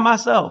by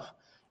myself.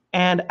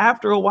 And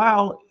after a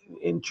while,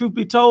 and truth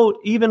be told,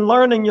 even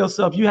learning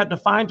yourself, you have to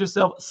find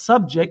yourself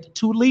subject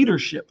to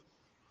leadership.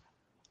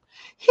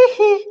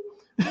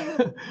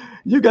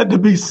 You got to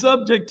be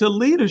subject to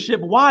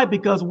leadership. Why?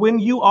 Because when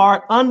you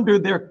are under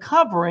their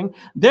covering,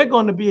 they're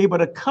going to be able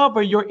to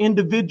cover your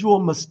individual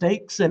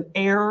mistakes and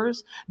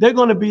errors. They're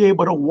going to be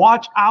able to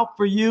watch out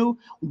for you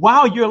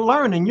while you're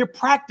learning, you're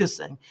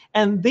practicing.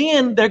 And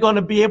then they're going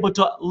to be able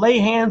to lay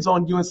hands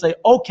on you and say,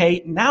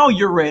 okay, now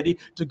you're ready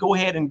to go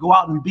ahead and go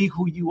out and be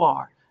who you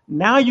are.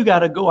 Now you got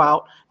to go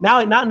out.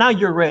 Now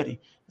you're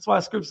ready. That's why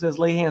the scripture says,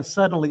 lay hands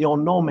suddenly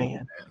on no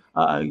man.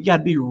 You got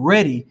to be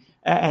ready.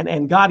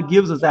 And God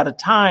gives us at a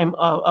time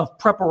of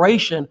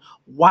preparation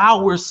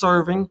while we're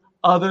serving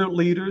other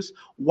leaders,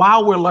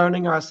 while we're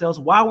learning ourselves,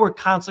 while we're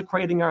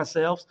consecrating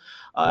ourselves.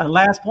 And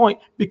last point,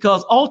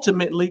 because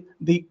ultimately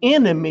the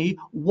enemy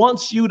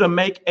wants you to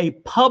make a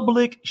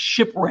public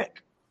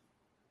shipwreck.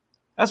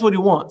 That's what he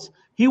wants.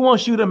 He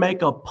wants you to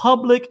make a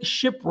public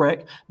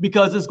shipwreck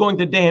because it's going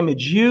to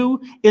damage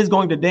you. It's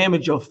going to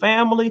damage your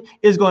family.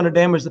 It's going to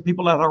damage the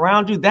people that are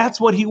around you.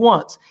 That's what he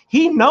wants.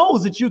 He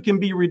knows that you can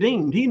be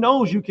redeemed. He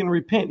knows you can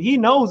repent. He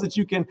knows that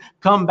you can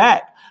come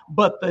back.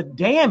 But the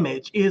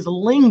damage is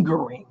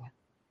lingering.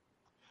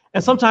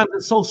 And sometimes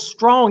it's so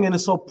strong and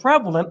it's so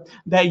prevalent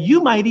that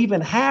you might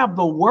even have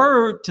the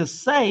word to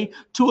say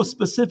to a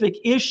specific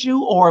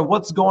issue or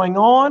what's going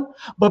on.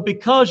 But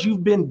because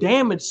you've been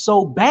damaged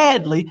so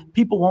badly,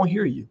 people won't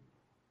hear you.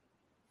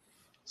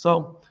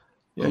 So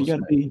you got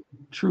to be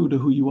true to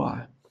who you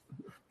are.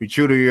 Be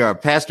true to your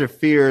Pastor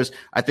Fears.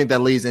 I think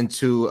that leads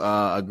into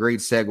a great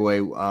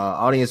segue.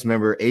 Audience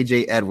member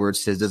AJ Edwards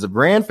says, does a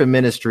brand for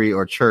ministry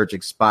or church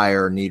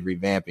expire or need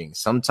revamping?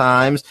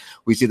 Sometimes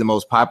we see the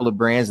most popular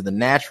brands in the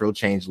natural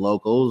change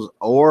logos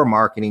or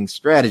marketing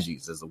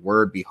strategies. Does the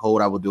word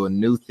behold, I will do a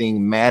new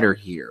thing matter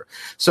here?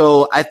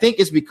 So I think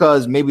it's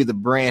because maybe the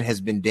brand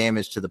has been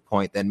damaged to the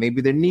point that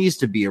maybe there needs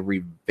to be a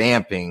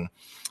revamping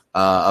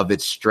of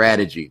its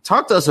strategy.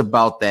 Talk to us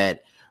about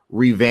that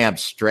revamped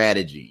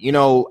strategy. You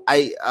know,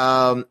 I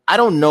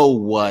don't know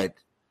what,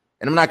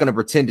 and I'm not going to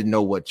pretend to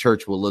know what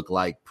church will look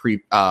like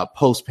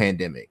post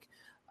pandemic.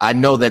 I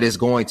know that it's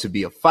going to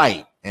be a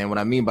fight. And what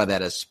I mean by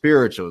that is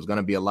spiritual. It's going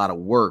to be a lot of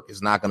work.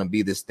 It's not going to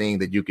be this thing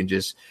that you can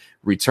just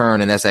return.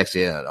 And that's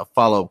actually a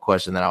follow-up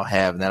question that I'll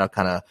have. And that'll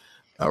kind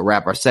of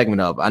wrap our segment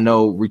up. I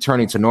know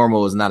returning to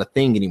normal is not a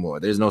thing anymore.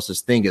 There's no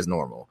such thing as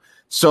normal.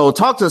 So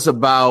talk to us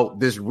about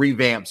this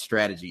revamped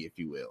strategy, if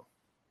you will.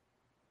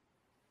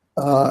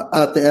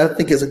 I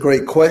think it's a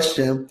great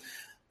question.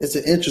 It's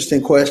an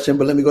interesting question,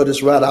 but let me go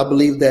this route. I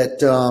believe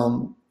that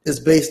it's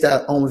based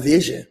out on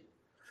vision.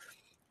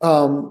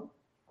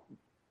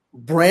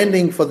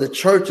 Branding for the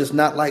church is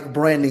not like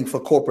branding for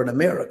corporate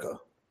America.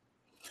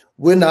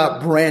 We're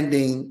not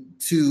branding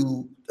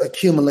to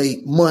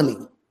accumulate money.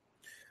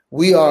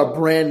 We are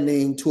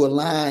branding to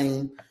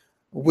align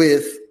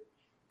with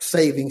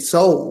saving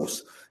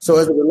souls. So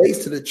as it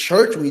relates to the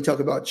church, when you talk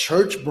about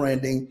church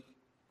branding,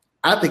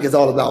 I think it's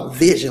all about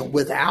vision.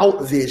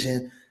 Without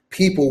vision,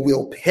 people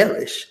will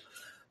perish.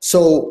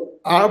 So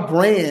our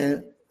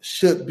brand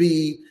should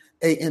be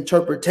an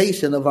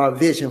interpretation of our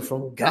vision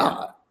from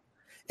God,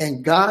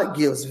 and God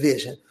gives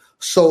vision.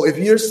 So if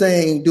you're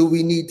saying, do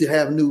we need to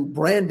have new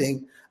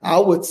branding? I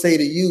would say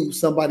to you,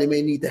 somebody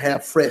may need to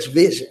have fresh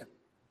vision,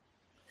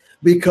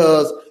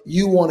 because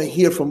you want to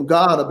hear from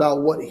God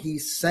about what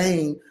he's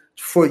saying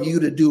for you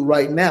to do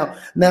right now.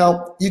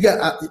 Now, you got,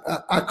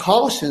 I throw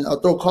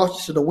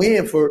caution to the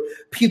wind for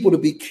people to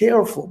be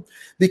careful,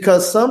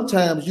 because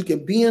sometimes you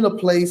can be in a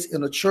place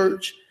in a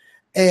church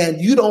and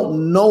you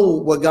don't know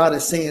what God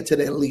is saying to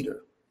that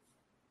leader.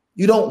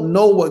 You don't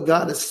know what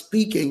God is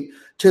speaking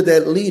to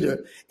that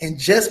leader. And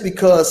just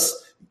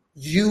because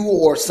you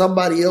or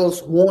somebody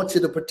else wants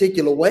it a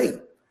particular way,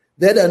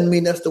 that doesn't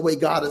mean that's the way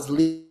God is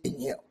leading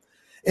him.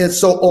 And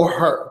so, or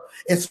her.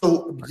 And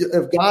so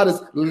if God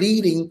is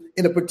leading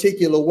in a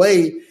particular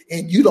way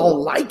and you don't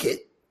like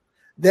it,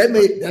 that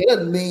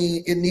doesn't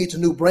mean it needs a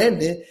new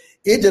branding.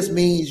 It just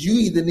means you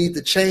either need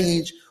to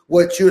change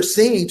what you're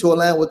seeing to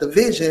align with the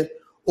vision,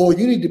 or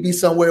you need to be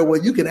somewhere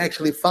where you can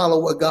actually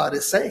follow what God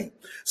is saying.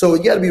 So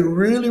you got to be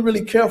really,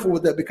 really careful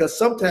with that, because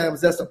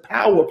sometimes that's a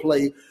power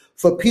play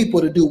for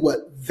people to do what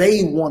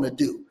they want to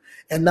do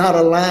and not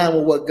align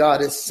with what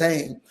God is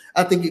saying.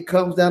 I think it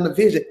comes down to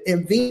vision.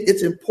 And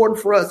it's important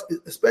for us,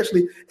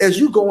 especially as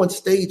you go in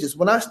stages.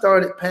 When I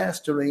started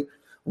pastoring,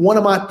 one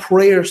of my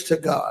prayers to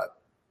God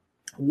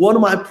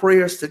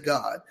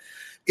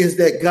is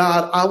that,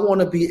 God, I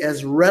want to be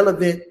as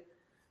relevant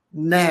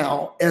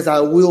now as I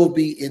will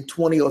be in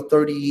 20 or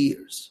 30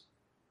 years.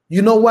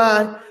 You know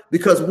why?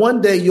 Because one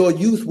day your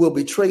youth will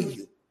betray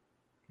you.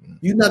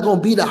 You're not going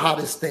to be the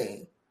hottest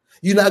thing.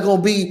 You're not going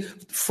to be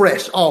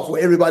fresh off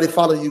where everybody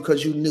follow you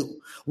because you knew.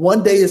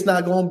 One day it's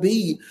not going to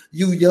be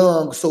you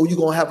young, so you're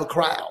going to have a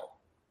crowd.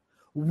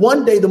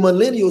 One day the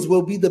millennials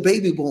will be the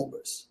baby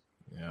boomers.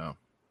 Yeah.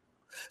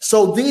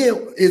 So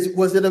then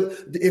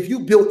if you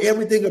built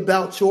everything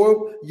about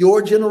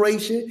your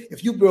generation,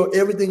 if you built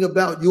everything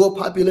about your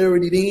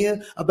popularity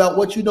then, about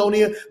what you know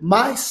then,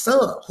 my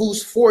son,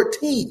 who's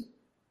 14,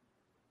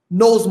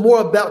 knows more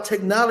about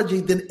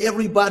technology than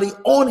everybody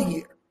on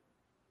here.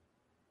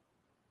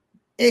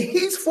 And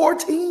he's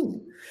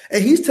 14.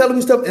 And he's telling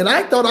me stuff, and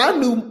I thought I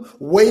knew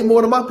way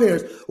more than my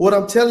parents. What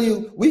I'm telling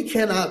you, we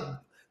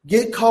cannot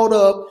get caught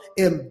up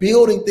in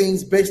building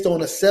things based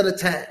on a set of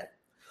time.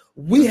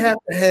 We have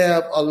to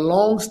have a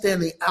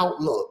long-standing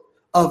outlook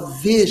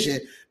of vision,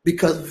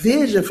 because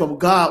vision from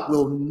God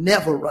will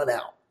never run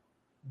out.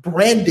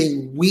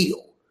 Branding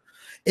will.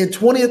 In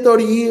 20 or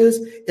 30 years,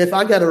 if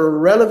I got a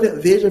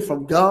relevant vision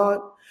from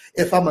God,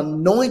 if I'm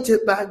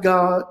anointed by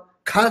God,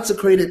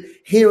 consecrated,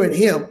 hearing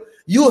him,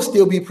 you'll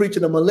still be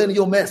preaching a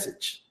millennial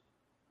message.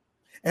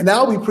 And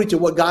I'll be preaching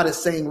what God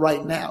is saying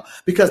right now,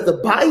 because the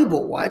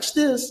Bible, watch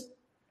this,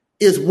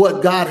 is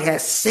what God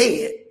has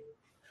said.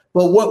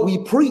 But what we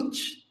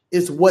preach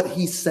is what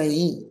he's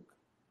saying.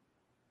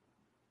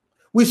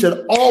 We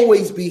should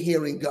always be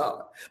hearing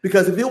God,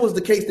 because if it was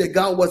the case that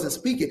God wasn't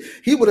speaking,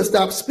 he would have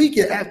stopped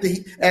speaking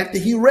after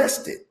he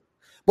rested.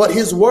 But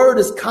his word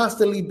is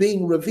constantly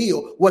being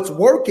revealed. What's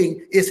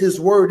working is his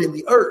word in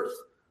the earth.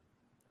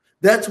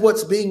 That's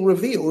what's being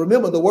revealed.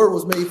 Remember, the word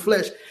was made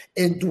flesh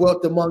and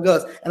dwelt among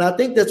us. And I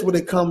think that's what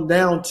it comes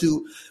down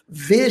to.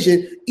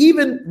 Vision,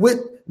 even with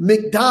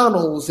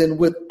McDonald's and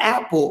with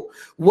Apple,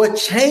 what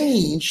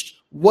changed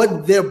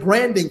wasn't their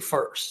branding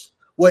first.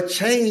 What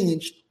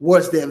changed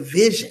was their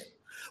vision.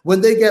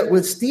 When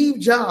Steve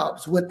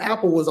Jobs, when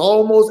Apple was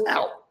almost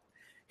out,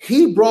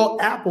 he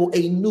brought Apple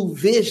a new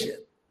vision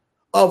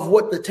of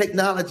what the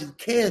technology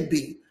can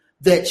be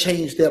that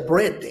changed their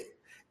branding,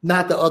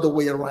 not the other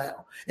way around.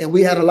 And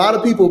we had a lot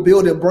of people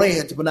building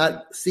brands, but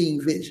not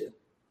seeing vision.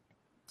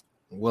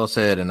 Well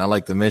said. And I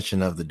like the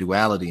mention of the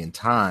duality in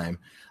time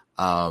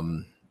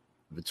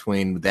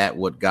between that,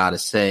 what God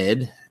has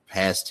said,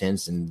 past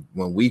tense, and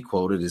when we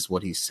quote it is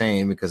what he's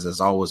saying, because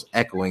it's always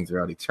echoing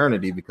throughout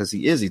eternity, because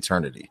he is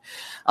eternity.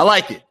 I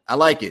like it. I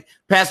like it.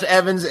 Pastor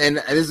Evans, and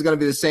this is going to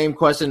be the same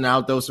question. Now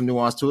I'll throw some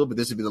nuance to it, but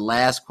this will be the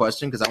last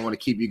question because I want to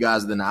keep you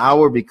guys within an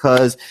hour,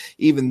 because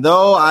even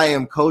though I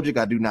am Kojic,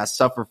 I do not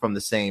suffer from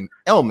the same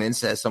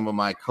ailments as some of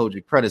my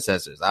Kojic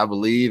predecessors. I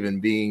believe in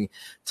being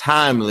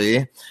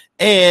timely,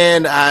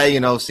 and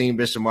I, seen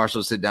Bishop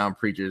Marshall sit down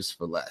preachers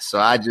for less. So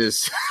I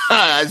just,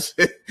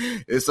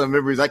 it's some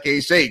memories I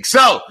can't shake.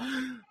 So,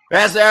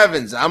 Pastor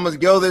Evans, I'm going to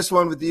go this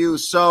one with you.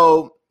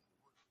 So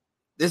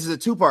this is a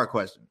two-part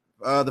question.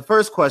 The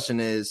first question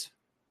is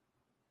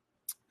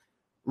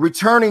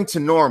returning to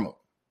normal.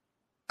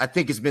 I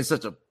think it's been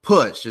such a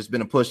push. It's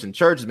been a push in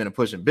church. It's been a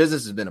push in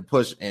business. It's been a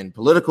push in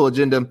political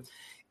agenda.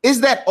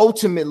 Is that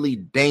ultimately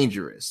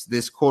dangerous,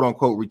 this quote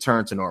unquote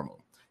return to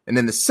normal? And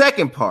then the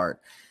second part,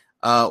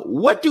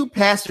 what do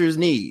pastors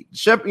need?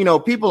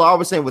 People are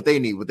always saying what they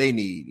need,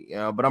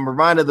 but I'm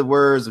reminded of the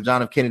words of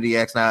John F. Kennedy,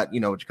 ask not,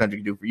 what your country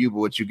can do for you, but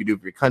what you can do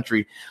for your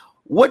country.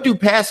 What do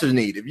pastors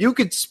need? If you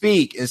could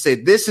speak and say,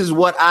 this is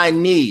what I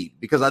need,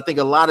 because I think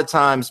a lot of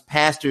times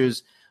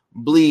pastors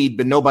bleed,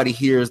 but nobody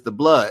hears the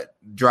blood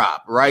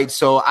drop, right?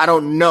 So I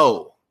don't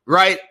know,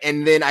 right?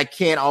 And then I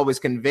can't always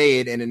convey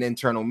it in an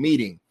internal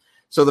meeting.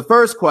 So the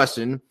first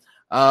question,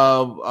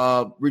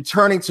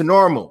 returning to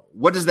normal,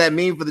 what does that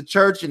mean for the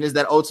church, and is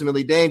that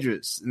ultimately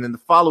dangerous? And then the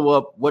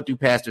follow-up, what do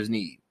pastors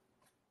need?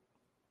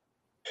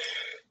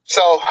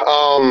 So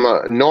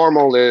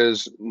normal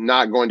is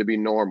not going to be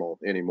normal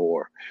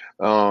anymore.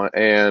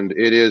 And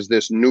it is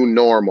this new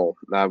normal.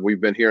 We've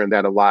been hearing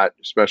that a lot,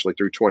 especially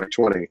through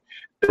 2020.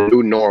 The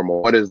new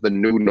normal. What is the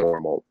new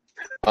normal?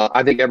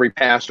 I think every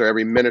pastor,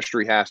 every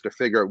ministry has to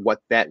figure out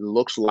what that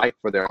looks like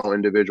for their own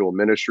individual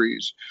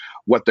ministries,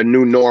 what the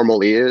new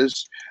normal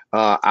is.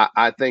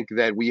 I think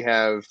that we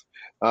have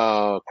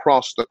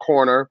crossed the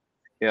corner,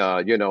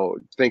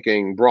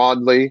 thinking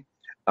broadly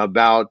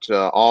about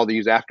all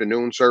these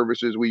afternoon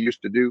services we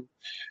used to do,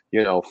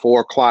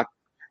 4 o'clock,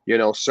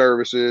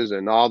 services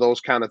and all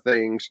those kind of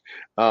things.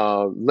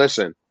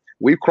 Listen,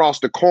 we've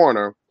crossed the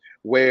corner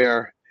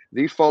where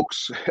these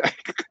folks,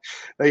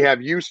 they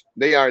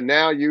are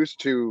now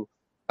used to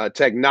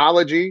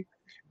technology,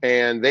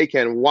 and they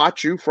can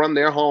watch you from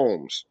their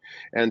homes.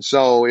 And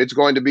so it's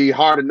going to be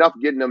hard enough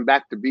getting them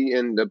back to be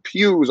in the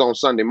pews on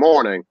Sunday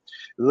morning,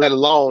 let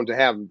alone to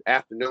have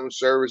afternoon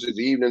services,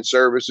 evening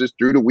services,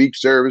 through the week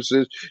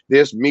services,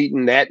 this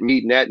meeting, that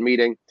meeting, that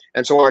meeting.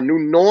 And so our new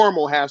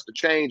normal has to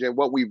change. And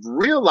what we've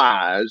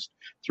realized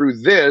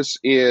through this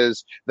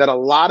is that a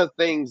lot of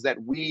things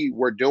that we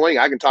were doing,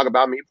 I can talk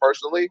about me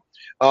personally,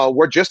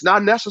 were just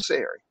not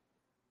necessary.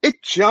 It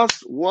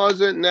just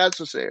wasn't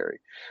necessary.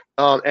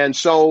 And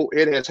so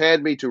it has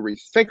had me to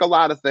rethink a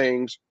lot of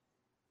things.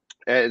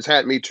 It's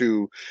had me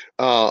to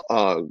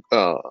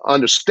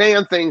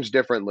understand things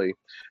differently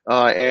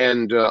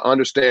and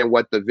understand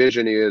what the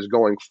vision is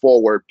going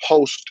forward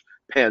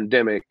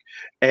post-pandemic,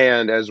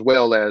 and as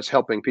well as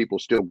helping people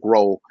still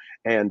grow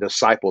and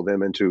disciple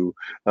them into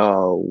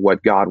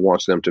what God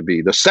wants them to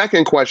be. The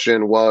second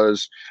question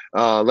was,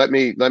 let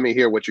me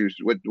hear what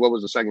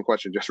was the second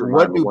question? Just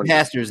remind me. What do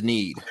pastors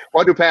need?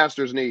 What do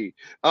pastors need?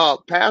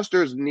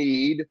 Pastors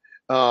need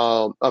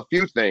a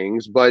few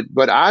things, but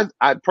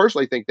I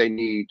personally think they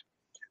need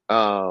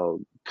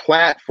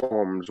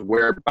platforms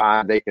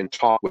whereby they can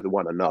talk with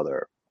one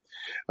another.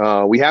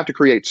 We have to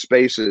create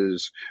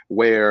spaces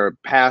where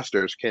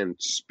pastors can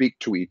speak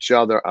to each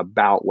other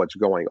about what's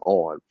going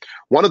on.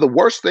 One of the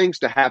worst things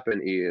to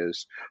happen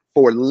is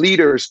for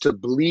leaders to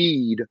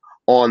bleed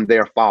on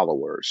their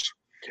followers.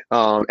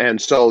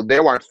 And so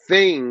there are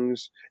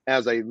things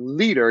as a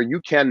leader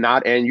you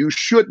cannot and you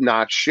should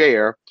not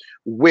share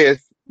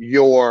with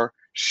your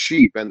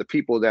sheep and the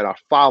people that are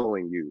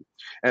following you.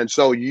 And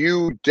so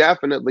you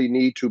definitely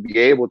need to be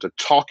able to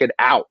talk it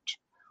out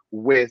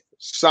with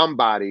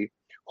somebody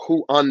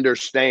who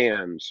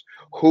understands,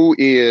 who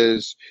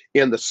is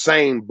in the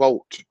same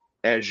boat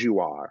as you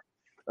are.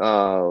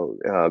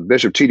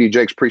 Bishop T.D.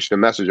 Jakes preached a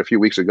message a few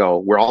weeks ago.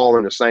 We're all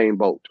in the same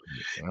boat.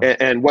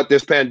 And what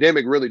this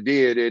pandemic really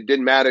did, it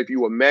didn't matter if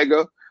you were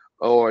mega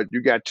or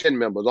you got 10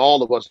 members.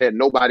 All of us had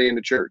nobody in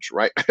the church,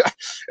 right?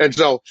 And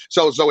so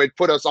it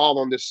put us all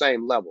on this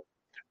same level.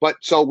 But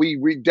so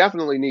we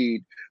definitely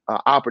need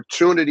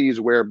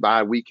opportunities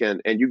whereby we can,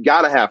 and you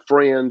got to have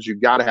friends, you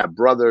got to have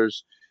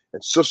brothers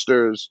and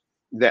sisters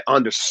that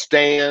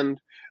understand,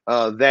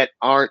 that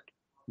aren't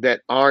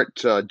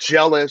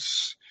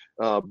jealous,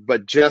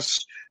 but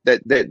just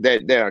that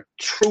there are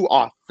true,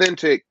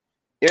 authentic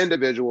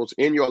individuals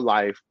in your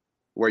life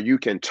where you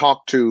can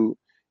talk to,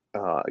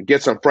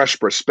 get some fresh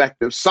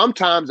perspective.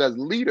 Sometimes as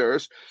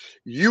leaders,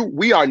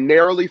 we are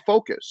narrowly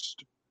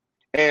focused,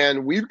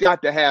 and we've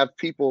got to have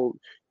people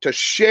to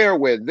share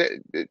with.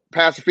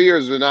 Pastor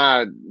Fears and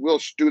I will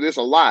do this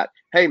a lot.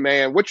 Hey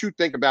man, what you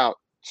think about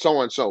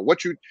so and so?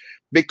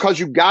 Because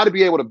you got to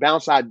be able to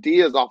bounce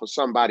ideas off of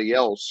somebody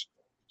else,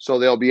 so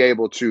they'll be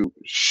able to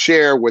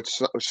share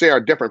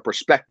a different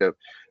perspective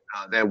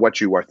than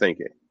what you are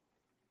thinking.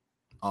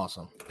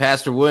 Awesome,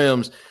 Pastor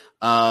Williams.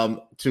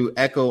 To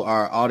echo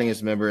our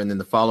audience member, and then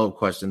the follow-up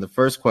question. The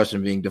first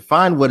question being,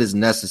 define what is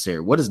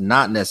necessary. What is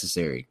not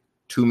necessary?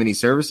 Too many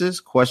services?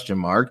 Question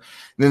mark.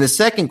 And then the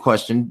second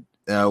question,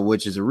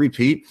 which is a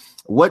repeat,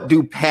 what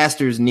do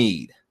pastors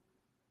need?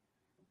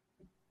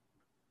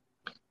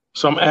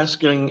 So I'm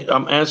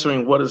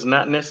answering what is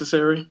not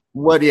necessary.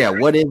 What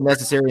is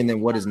necessary, and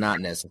then what is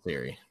not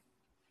necessary?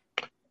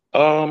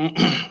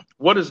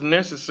 What is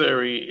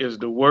necessary is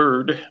the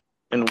word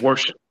and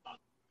worship.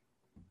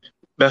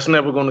 That's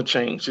never going to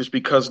change. It's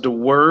because the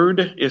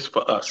word is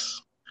for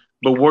us,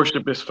 but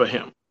worship is for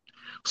him.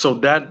 So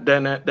that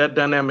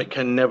dynamic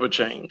can never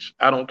change.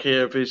 I don't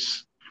care if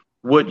it's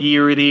what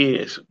year it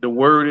is. The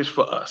word is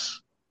for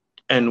us,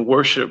 and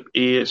worship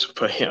is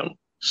for him.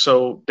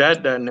 So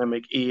that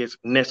dynamic is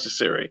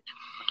necessary.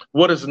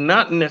 What is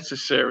not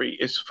necessary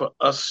is for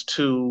us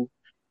to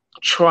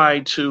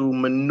try to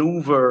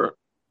maneuver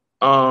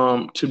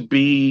to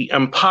be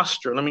and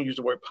posture. Let me use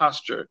the word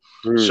posture.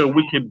 So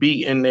we could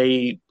be in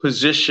a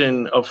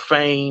position of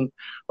fame,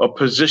 a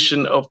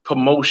position of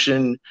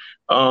promotion,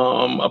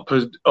 or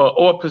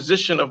a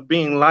position of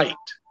being liked.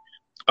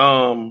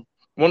 One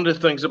of the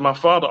things that my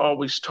father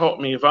always taught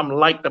me, if I'm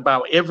liked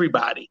about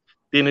everybody,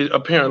 then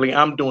apparently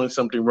I'm doing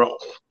something wrong.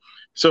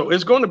 So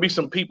it's going to be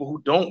some people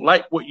who don't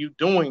like what you're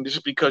doing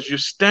just because you're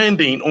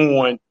standing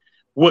on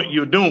what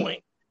you're doing.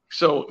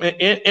 So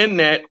in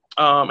that,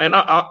 and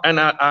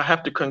I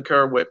have to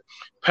concur with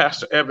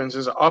Pastor Evans,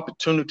 is an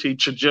opportunity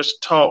to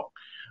just talk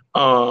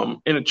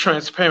in a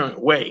transparent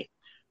way.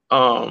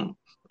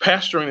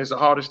 Pastoring is the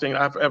hardest thing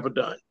I've ever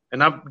done,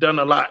 and I've done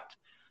a lot,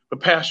 but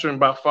pastoring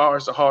by far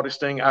is the hardest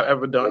thing I've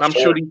ever done. I'm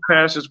sure these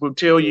pastors will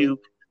tell you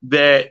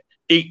that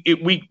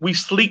we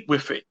sleep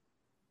with it.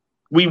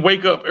 We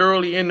wake up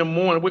early in the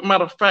morning.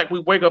 Matter of fact, we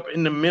wake up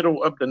in the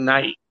middle of the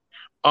night,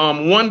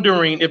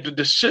 wondering if the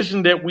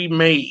decision that we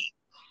made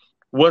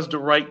was the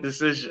right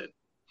decision.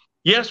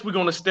 Yes, we're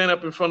going to stand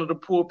up in front of the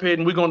pulpit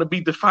and we're going to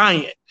be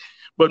defiant.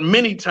 But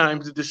many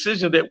times the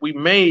decision that we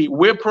made,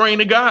 we're praying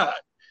to God.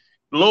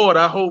 Lord,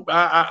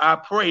 I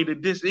pray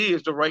that this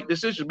is the right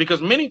decision,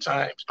 because many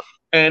times,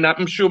 and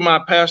I'm sure my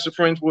pastor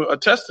friends will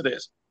attest to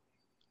this,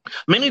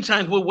 many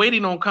times we're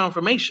waiting on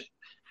confirmation.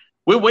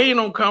 We're waiting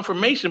on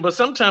confirmation, but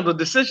sometimes a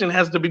decision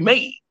has to be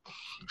made.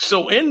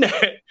 So in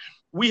that,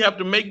 we have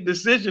to make a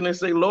decision and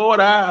say, Lord,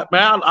 I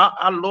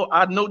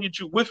know that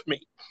you're with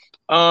me.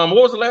 What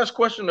was the last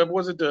question?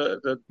 Was it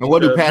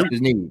what do pastors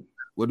need?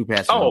 What do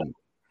pastors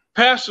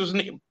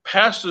need?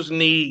 Pastors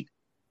need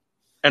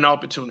an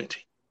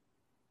opportunity.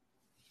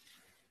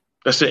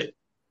 That's it.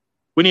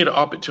 We need an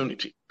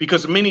opportunity,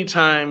 because many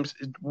times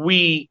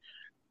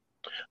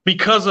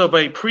because of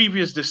a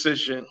previous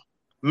decision,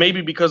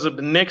 maybe because of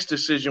the next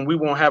decision, we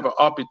won't have an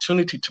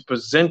opportunity to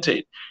present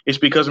it. It's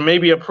because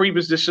maybe a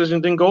previous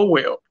decision didn't go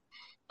well.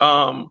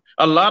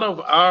 A lot of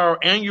our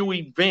annual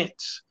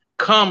events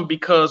come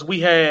because we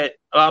had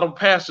a lot of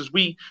pastors.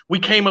 We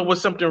came up with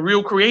something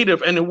real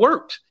creative and it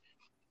worked,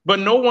 but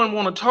no one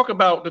want to talk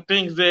about the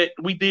things that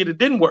we did that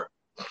didn't work,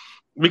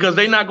 because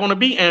they're not going to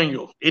be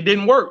annual. It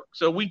didn't work.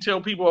 So we tell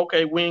people,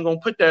 okay, we ain't going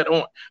to put that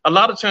on. A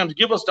lot of times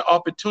give us the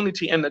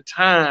opportunity and the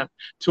time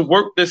to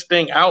work this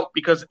thing out,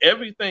 because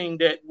everything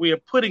that we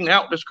are putting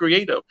out that's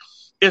creative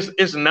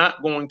is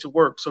not going to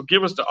work. So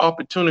give us the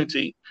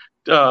opportunity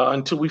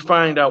until we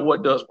find out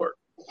what does work.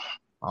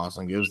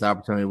 Awesome. Give us the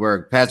opportunity to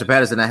work. Pastor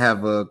Patterson, I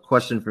have a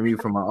question from you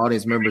from our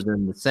audience members,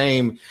 and the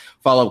same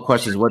follow-up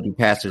question is, what do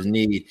pastors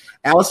need?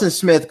 Allison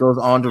Smith goes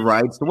on to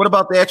write, so what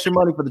about the extra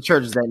money for the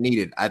churches that need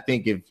it? I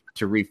think,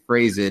 to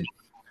rephrase it,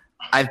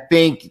 I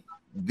think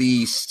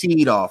the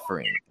seed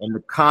offering and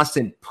the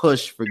constant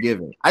push for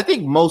giving. I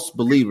think most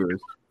believers,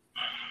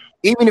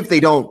 even if they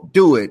don't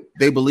do it,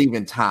 they believe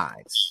in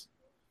tithes.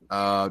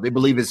 They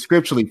believe it's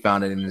scripturally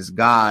founded and it's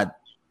God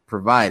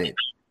provided.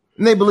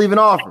 And they believe in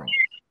offering.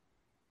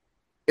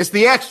 It's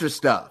the extra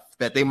stuff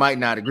that they might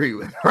not agree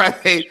with,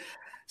 right?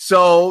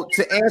 So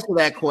to answer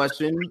that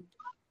question,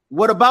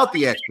 what about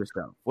the extra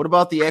stuff? What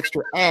about the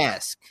extra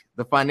ask,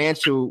 the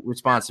financial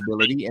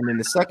responsibility? And then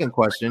the second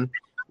question,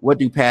 what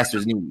do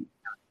pastors need?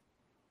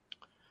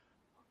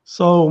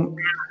 So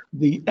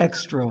the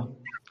extra,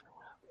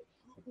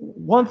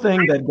 one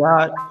thing that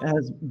God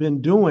has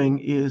been doing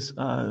is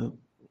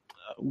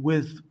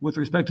with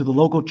respect to the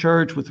local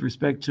church, with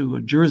respect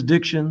to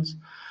jurisdictions,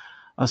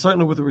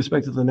 certainly with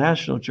respect to the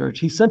national church,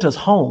 he sent us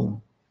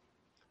home.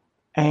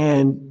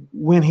 And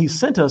when he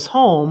sent us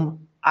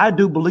home, I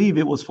do believe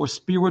it was for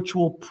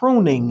spiritual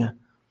pruning,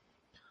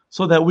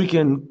 so that we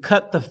can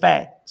cut the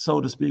fat,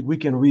 so to speak. We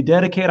can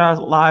rededicate our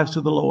lives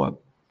to the Lord.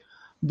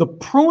 The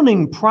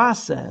pruning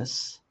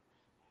process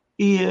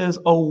is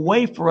a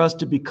way for us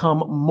to become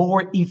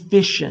more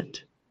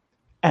efficient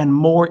and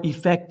more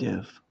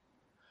effective.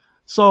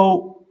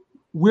 So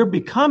we're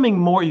becoming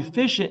more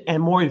efficient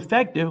and more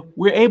effective.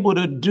 We're able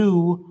to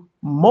do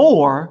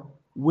more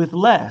with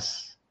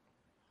less.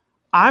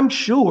 I'm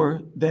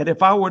sure that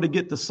if I were to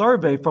get the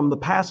survey from the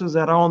pastors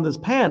that are on this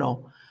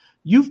panel,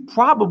 you've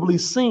probably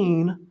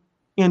seen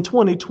in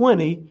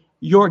 2020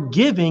 your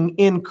giving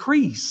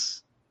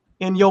increase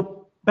in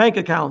your bank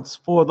accounts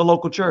for the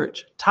local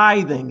church.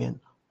 Tithing and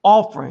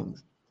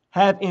offerings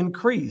have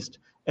increased.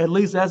 At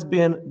least that's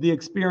been the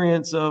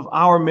experience of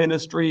our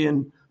ministry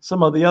and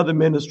some of the other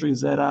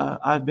ministries that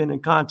I've been in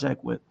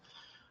contact with.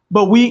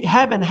 But we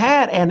haven't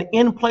had an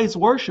in-place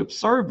worship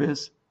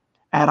service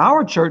at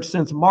our church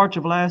since March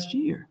of last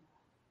year.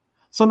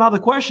 So now the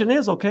question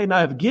is, okay,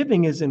 now if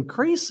giving is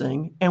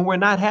increasing and we're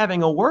not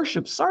having a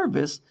worship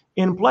service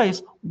in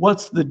place,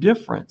 what's the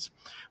difference?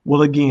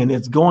 Well, again,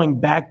 it's going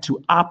back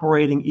to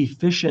operating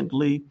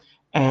efficiently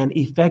and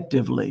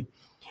effectively.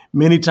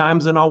 Many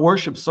times in our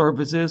worship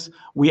services,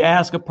 we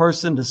ask a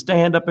person to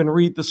stand up and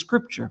read the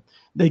scripture.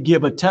 They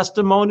give a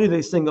testimony,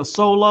 they sing a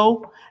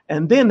solo,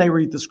 and then they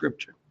read the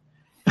scripture.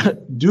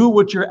 Do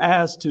what you're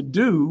asked to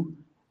do,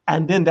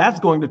 and then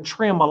that's going to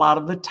trim a lot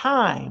of the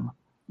time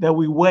that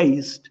we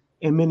waste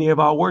in many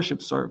of our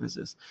worship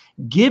services.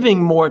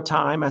 Giving more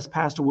time, as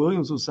Pastor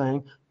Williams was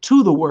saying,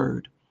 to the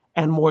word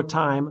and more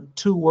time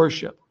to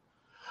worship.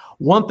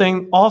 One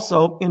thing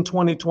also in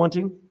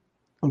 2020,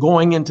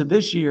 going into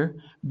this year,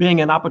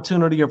 being an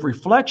opportunity of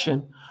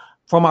reflection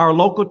from our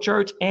local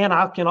church, and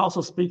I can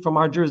also speak from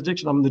our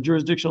jurisdiction. I'm the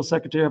jurisdictional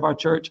secretary of our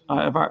church,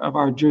 of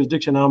our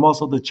jurisdiction, and I'm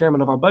also the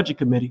chairman of our budget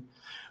committee.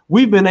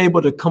 We've been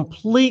able to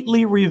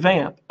completely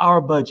revamp our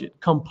budget,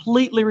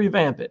 completely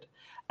revamp it,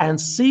 and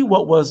see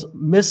what was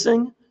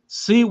missing,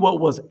 see what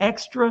was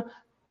extra,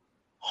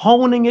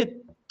 honing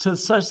it to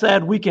such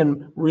that we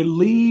can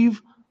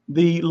relieve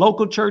the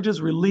local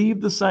churches, relieve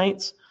the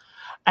saints,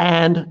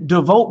 and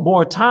devote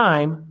more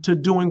time to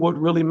doing what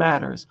really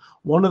matters.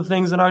 One of the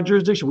things in our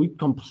jurisdiction, we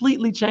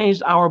completely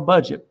changed our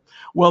budget.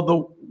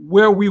 Well,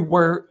 what we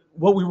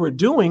were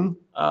doing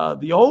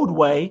the old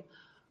way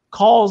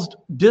caused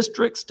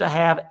districts to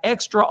have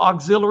extra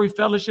auxiliary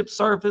fellowship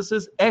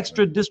services,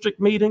 extra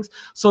district meetings,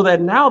 so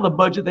that now the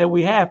budget that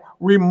we have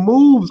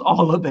removes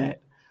all of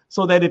that.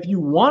 So that if you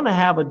want to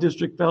have a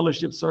district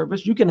fellowship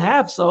service, you can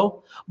have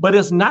so, but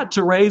it's not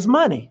to raise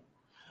money.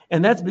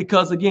 And that's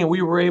because, again,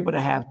 we were able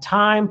to have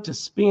time to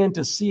spend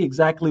to see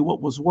exactly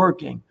what was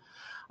working.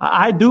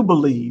 I do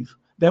believe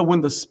that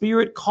when the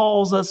Spirit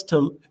calls us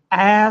to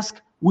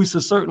ask, we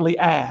should certainly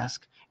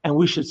ask. And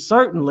we should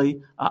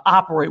certainly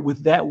operate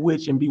with that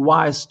which and be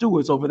wise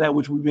stewards over that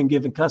which we've been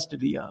given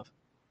custody of.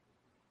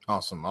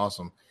 Awesome.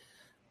 Awesome.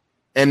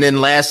 And then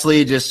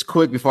lastly, just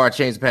quick before I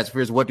change the Pastor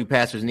Fears, what do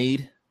pastors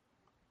need?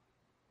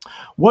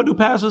 What do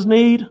pastors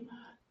need?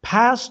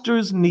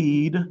 Pastors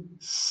need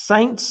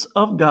saints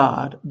of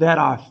God that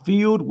are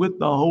filled with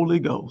the Holy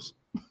Ghost.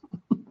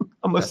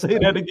 I'm going to say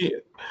that again.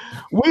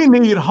 We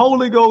need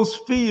Holy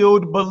Ghost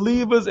filled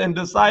believers and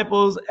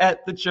disciples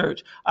at the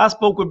church. I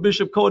spoke with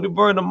Bishop Cody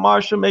Vernon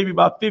Marshall maybe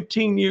about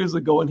 15 years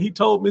ago, and he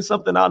told me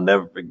something I'll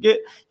never forget.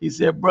 He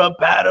said, "Bruh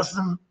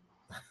Patterson,"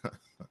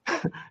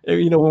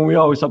 you know, when we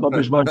always talk about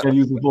Bishop Marshall, I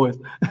use his voice.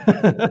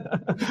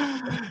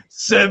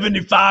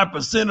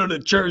 75% of the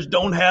church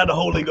don't have the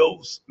Holy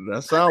Ghost.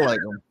 That sounds like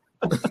him.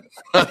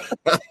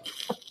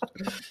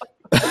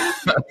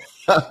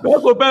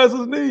 That's what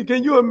pastors need.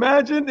 Can you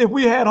imagine if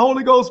we had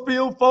Holy Ghost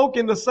filled folk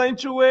in the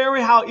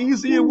sanctuary, how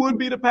easy it would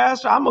be to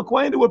pastor? I'm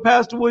acquainted with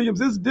Pastor Williams.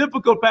 It's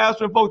difficult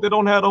pastoring folk that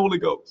don't have the Holy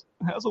Ghost.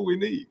 That's what we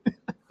need.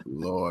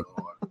 Lord.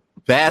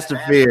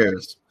 Pastor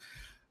Fears.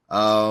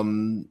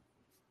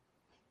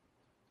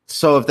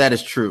 So if that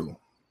is true,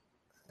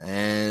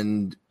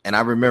 and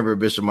I remember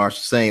Bishop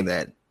Marshall saying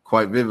that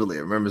quite vividly.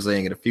 I remember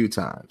saying it a few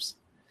times.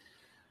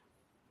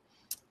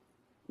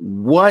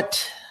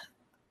 What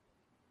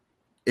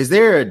is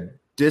there a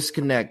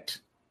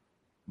disconnect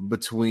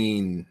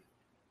between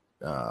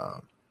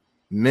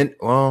men?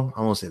 Well,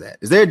 I won't say that.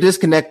 Is there a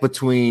disconnect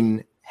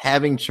between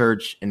having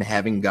church and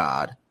having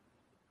God?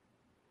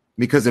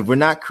 Because if we're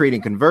not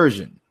creating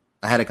conversion,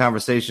 I had a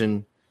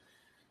conversation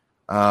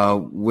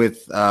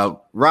with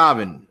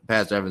Robin,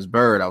 Pastor Evans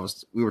Bird.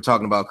 We were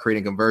talking about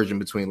creating conversion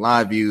between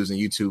live views and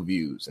YouTube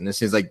views. And it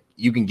seems like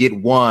you can get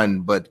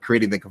one, but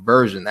creating the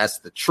conversion, that's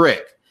the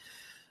trick.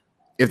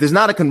 If there's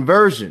not a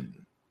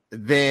conversion,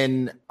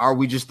 then are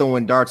we just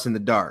throwing darts in the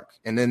dark?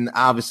 And then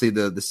obviously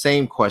the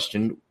same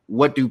question,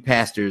 what do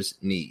pastors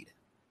need?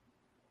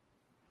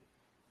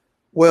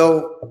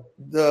 Well,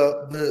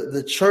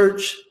 the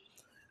church,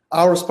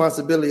 our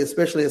responsibility,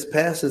 especially as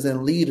pastors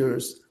and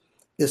leaders,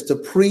 is to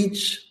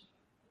preach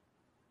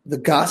the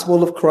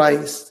gospel of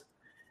Christ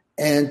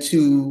and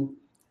to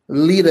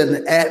lead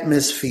an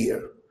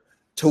atmosphere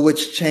to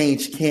which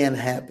change can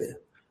happen,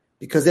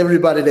 because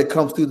everybody that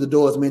comes through the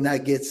doors may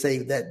not get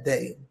saved that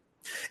day.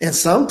 And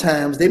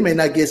sometimes they may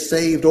not get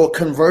saved or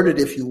converted,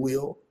 if you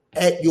will,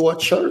 at your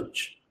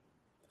church.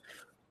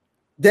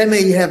 That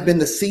may have been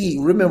the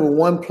seed. Remember,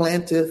 one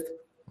planteth,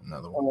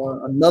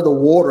 another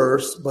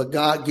waters, but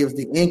God gives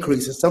the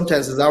increase. And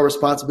sometimes it's our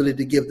responsibility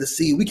to give the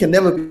seed. We can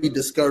never be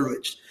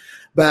discouraged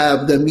by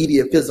the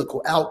immediate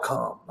physical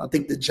outcome. I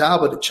think the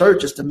job of the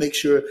church is to make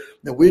sure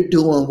that we're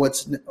doing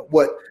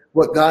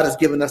what God has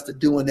given us to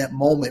do in that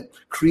moment,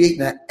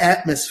 creating an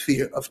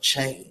atmosphere of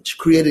change,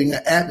 creating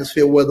an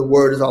atmosphere where the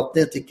word is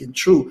authentic and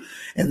true.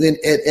 And then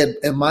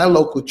at my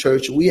local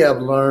church, we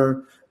have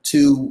learned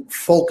to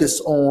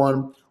focus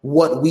on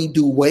what we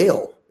do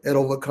well at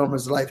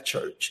Overcomers Life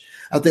Church.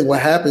 I think what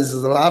happens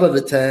is a lot of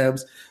the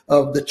times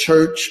of the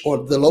church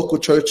or the local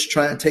church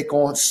try and take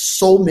on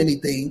so many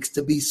things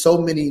to be so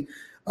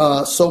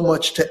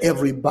much to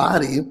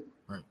everybody,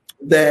 right,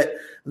 that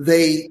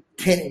they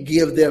can't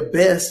give their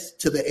best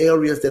to the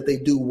areas that they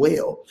do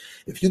well.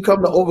 If you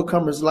come to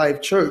Overcomers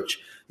Life Church,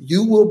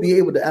 you will be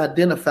able to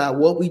identify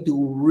what we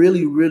do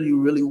really, really,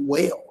 really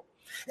well.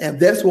 And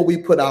that's what we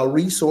put our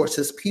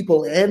resources,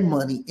 people, and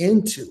money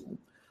into,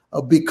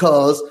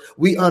 because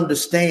we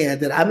understand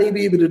that I may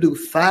be able to do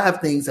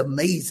 5 things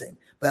amazing,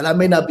 but I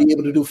may not be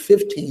able to do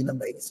 15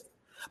 amazing.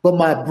 But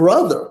my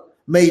brother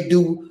may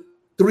do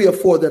 3 or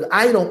 4 that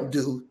I don't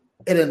do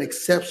at an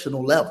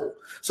exceptional level.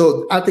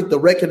 So I think the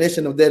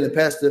recognition of that, and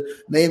Pastor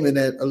Naaman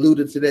that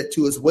alluded to that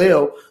too as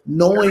well,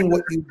 knowing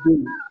what you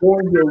do,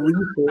 pouring your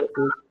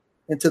resources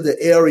into the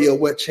area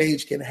where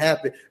change can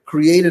happen,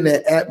 creating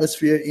that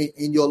atmosphere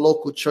in your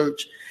local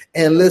church.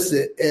 And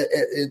listen,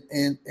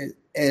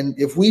 and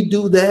if we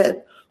do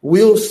that,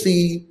 we'll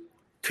see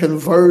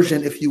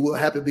conversion, if you will,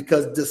 happen,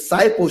 because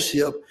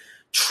discipleship,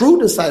 true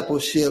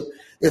discipleship,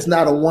 is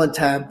not a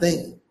one-time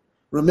thing.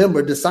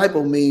 Remember,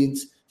 disciple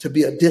means to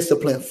be a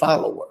disciplined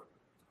follower.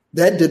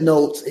 That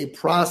denotes a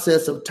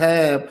process of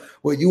time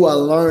where you are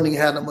learning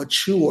how to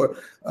mature.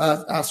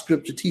 Our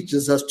scripture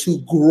teaches us to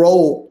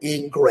grow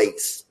in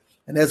grace.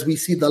 And as we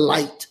see the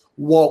light,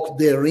 walk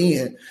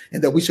therein,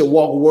 and that we should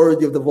walk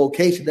worthy of the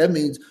vocation. That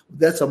means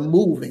that's a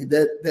moving.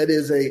 That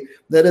is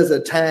a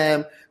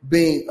time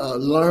being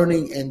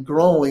learning and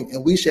growing,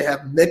 and we should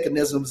have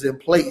mechanisms in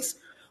place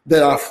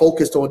that are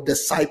focused on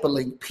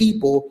discipling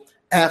people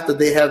after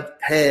they have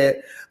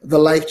had the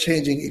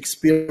life-changing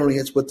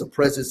experience with the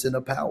presence and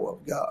the power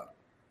of God.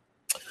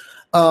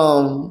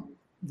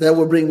 That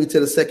will bring me to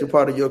the second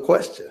part of your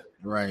question.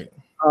 Right.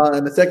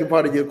 And the second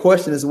part of your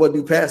question is, what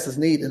do pastors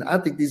need? And I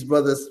think these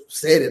brothers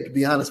said it, to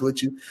be honest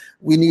with you.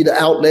 We need an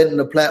outlet and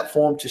a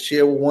platform to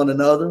share with one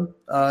another,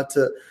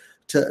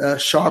 to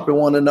sharpen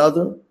one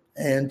another,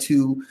 and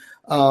to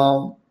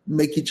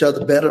make each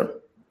other better.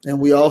 And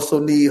we also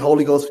need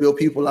Holy Ghost-filled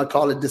people. I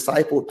call it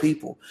discipled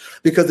people.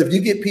 Because if you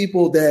get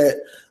people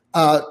that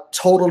are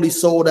totally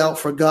sold out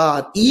for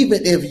God,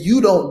 even if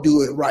you don't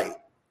do it right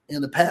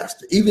in the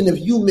pastor, even if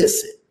you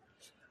miss it,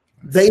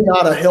 they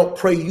ought to help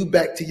pray you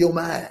back to your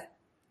mind.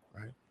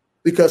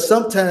 Because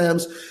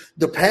sometimes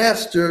the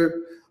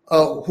pastor,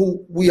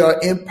 who we are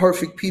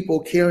imperfect people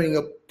carrying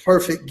a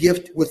perfect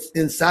gift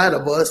inside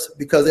of us,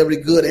 because every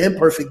good and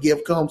perfect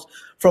gift comes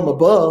from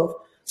above.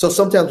 So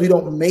sometimes we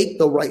don't make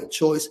the right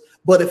choice.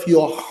 But if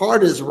your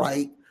heart is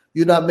right,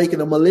 you're not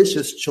making a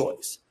malicious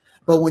choice.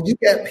 But when you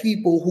got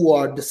people who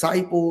are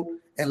discipled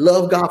and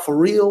love God for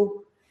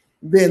real,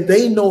 then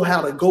they know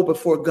how to go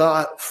before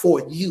God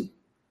for you.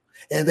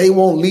 And they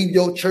won't leave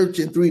your church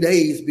in 3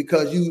 days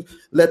because you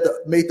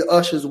made the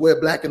ushers wear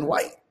black and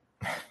white.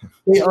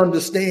 They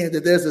understand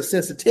that there's a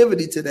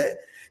sensitivity to that,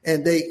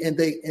 and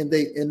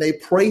they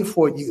pray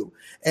for you.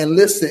 And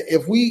listen,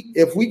 if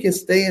we can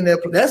stay in there,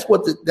 that's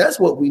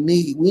what we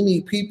need. We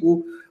need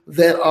people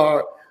that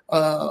are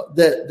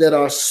that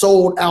are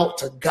sold out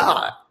to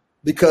God.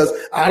 Because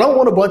I don't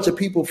want a bunch of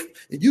people.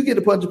 If you get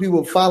a bunch of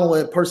people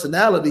following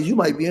personalities, you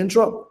might be in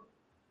trouble.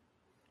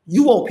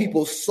 You want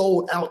people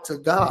sold out to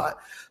God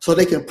so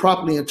they can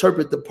properly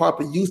interpret the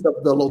proper use of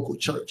the local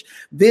church.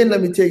 Then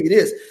let me tell you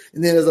this,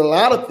 and then there's a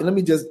lot of,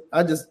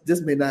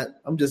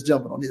 I'm just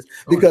jumping on this,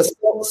 because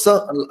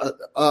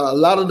a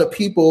lot of the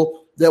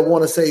people that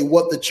want to say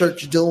what the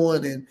church is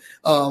doing and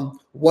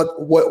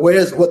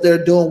what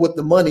they're doing with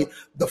the money,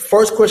 the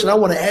first question I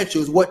want to ask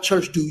you is, what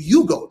church do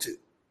you go to?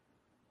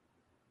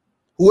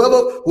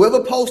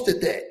 Whoever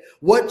posted that,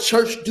 what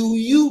church do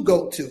you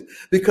go to?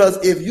 Because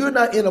if you're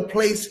not in a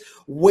place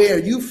where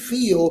you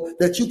feel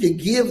that you can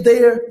give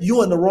there,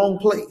 you're in the wrong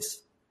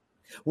place.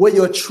 Where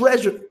your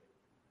treasure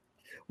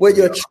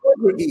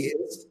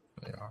is,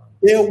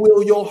 there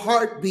will your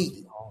heart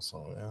be.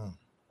 Also, yeah.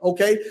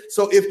 Okay,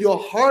 so if your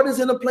heart is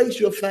in a place,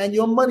 you'll find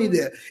your money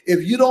there.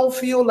 If you don't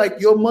feel like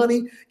your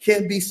money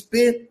can be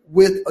spent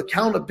with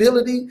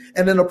accountability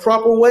and in a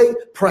proper way,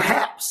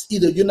 perhaps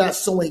either you're not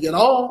sowing at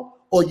all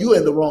or you're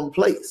in the wrong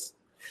place.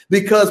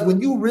 Because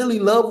when you really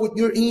love what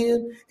you're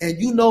in, and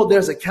you know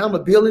there's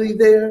accountability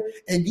there,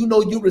 and you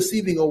know you're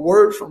receiving a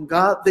word from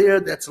God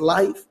there that's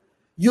life,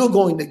 you're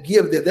going to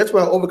give there. That's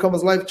why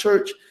Overcomers Life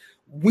Church,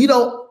 we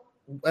don't,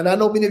 and I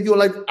know many of you are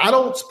like, I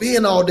don't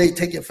spend all day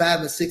taking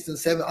 5 and 6 and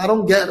 7. I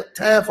don't got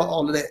time for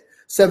all of that,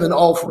 7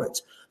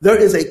 offerings. There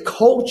is a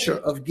culture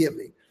of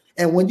giving.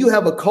 And when you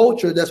have a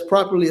culture that's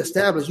properly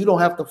established, you don't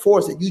have to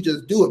force it. You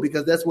just do it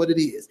because that's what it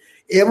is.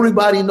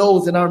 Everybody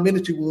knows in our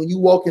ministry, when you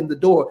walk in the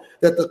door,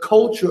 that the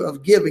culture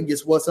of giving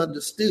is what's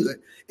understood.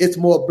 It's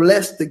more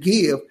blessed to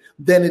give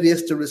than it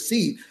is to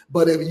receive.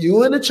 But if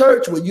you're in a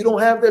church where you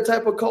don't have that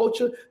type of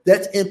culture,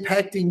 that's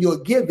impacting your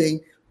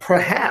giving.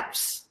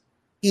 Perhaps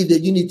either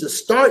you need to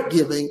start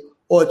giving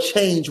or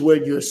change where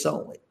you're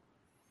sowing.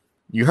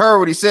 You heard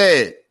what he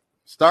said.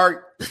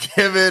 Start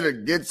giving or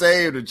get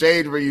saved or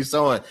change where you're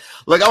sowing.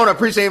 Look, I want to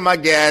appreciate my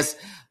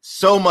guests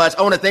so much.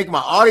 I want to thank my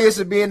audience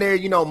for being there.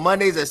 You know,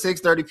 Mondays at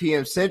 6:30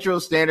 p.m. Central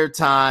Standard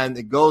Time.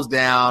 It goes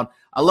down.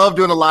 I love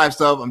doing the live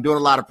stuff. I'm doing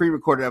a lot of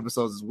pre-recorded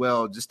episodes as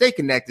well. Just stay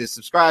connected.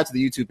 Subscribe to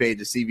the YouTube page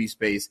at CV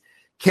Space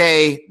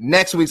K.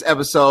 Next week's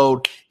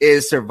episode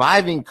is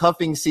Surviving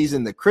Cuffing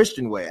Season the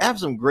Christian Way. I have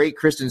some great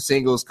Christian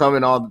singles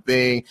coming on the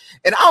thing,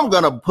 and I'm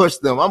going to push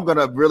them. I'm going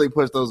to really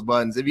push those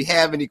buttons. If you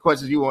have any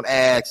questions you want to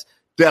ask,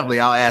 definitely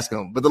I'll ask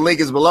them. But the link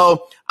is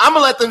below. I'm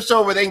going to let them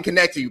show where they can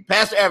connect to you.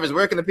 Pastor Evans,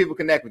 where can the people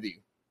connect with you?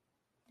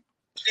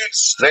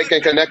 They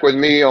can connect with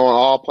me on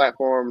all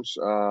platforms,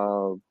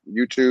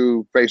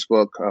 YouTube,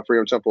 Facebook,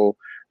 Freedom Temple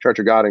Church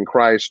of God in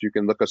Christ. You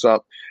can look us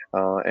up.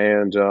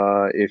 And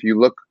if you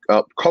look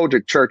up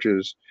Kojic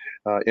churches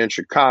in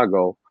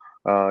Chicago,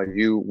 I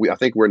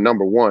think we're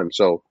number one.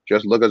 So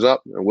just look us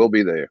up and we'll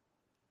be there.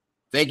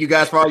 Thank you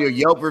guys for all your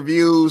Yelp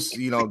reviews,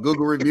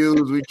 Google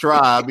reviews. We try.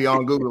 I'll be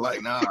on Google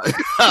like, nah.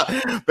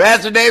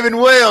 Pastor David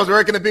Williams,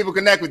 where can the people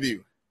connect with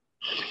you?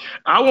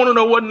 I want to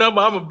know what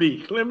number I'm going to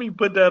be. Let me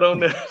put that on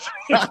there.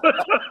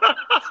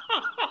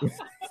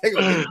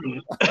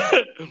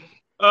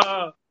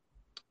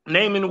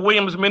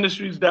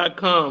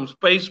 NaminWilliamsMinistries.com,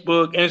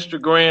 Facebook,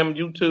 Instagram,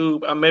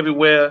 YouTube. I'm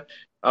everywhere.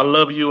 I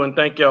love you and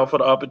thank y'all for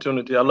the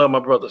opportunity. I love my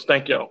brothers.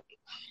 Thank y'all.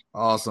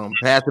 Awesome.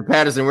 Pastor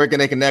Patterson, where can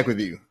they connect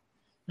with you?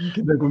 You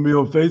can connect with me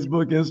on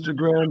Facebook,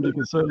 Instagram. You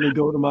can certainly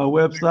go to my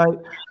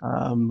website.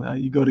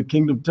 You go to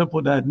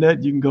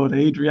kingdomtemple.net. You can go to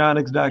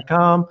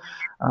adrianics.com.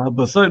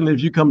 But certainly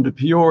if you come to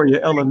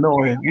Peoria,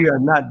 Illinois, we are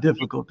not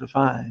difficult to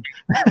find.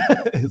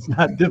 It's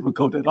not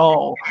difficult at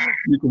all.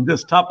 You can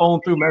just top on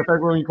through. Matter of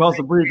fact, when you cross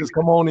the bridge, just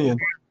come on in.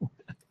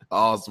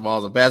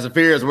 Awesome. Pastor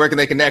Fears, where can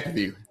they connect with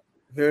you?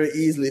 Very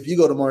easily. If you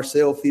go to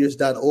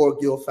marcelfears.org,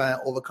 you'll find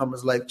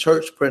Overcomers Life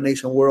Church, Prayer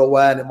Nation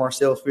Worldwide, and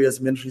Marcel Fears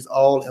Ministries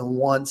all in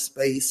one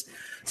space.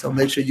 So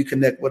make sure you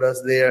connect with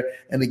us there.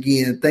 And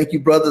again, thank you,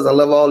 brothers. I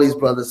love all these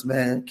brothers,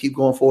 man. Keep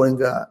going forward in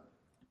God.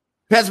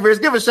 Pastor Fears,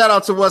 give a shout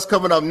out to what's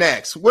coming up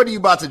next. What are you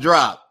about to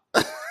drop?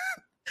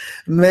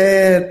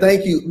 Man,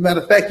 thank you.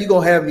 Matter of fact, you're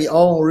going to have me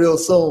on real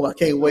soon. I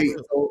can't wait.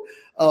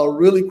 So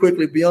really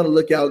quickly, be on the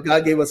lookout.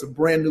 God gave us a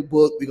brand new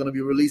book. We're going to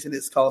be releasing it.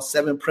 It's called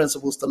 7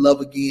 Principles to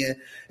Love Again.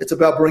 It's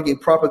about bringing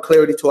proper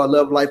clarity to our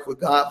love life with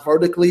God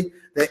vertically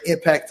that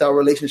impacts our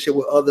relationship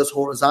with others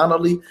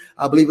horizontally.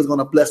 I believe it's going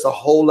to bless a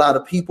whole lot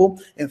of people.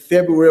 In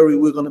February,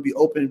 we're going to be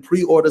opening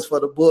pre-orders for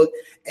the book,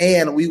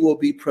 and we will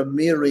be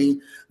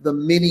premiering the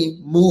mini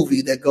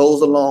movie that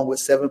goes along with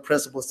 7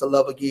 Principles to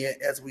Love Again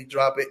as we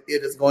drop it.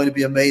 It is going to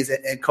be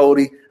amazing. And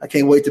Cody, I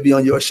can't wait to be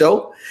on your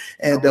show.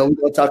 And we're going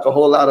to talk a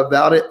whole lot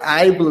about it.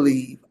 I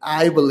believe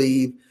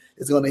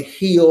it's going to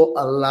heal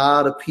a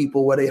lot of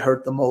people where they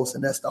hurt the most,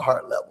 and that's the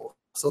heart level.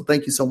 So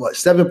thank you so much.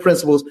 7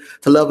 Principles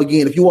to Love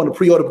Again. If you want to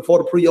pre-order before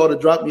the pre-order,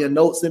 drop me a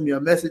note, send me a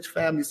message,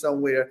 family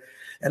somewhere,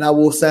 and I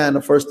will sign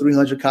the first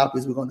 300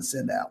 copies we're going to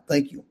send out.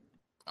 Thank you.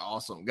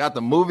 Awesome. Got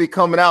the movie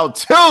coming out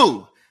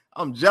too.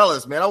 I'm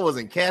jealous, man. I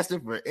wasn't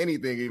casting for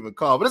anything even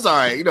called, but it's all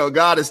right.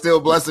 God is still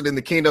blessed in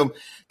the kingdom.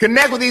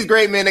 Connect with these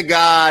great men of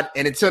God.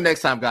 And until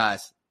next time,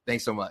 guys,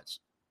 thanks so much.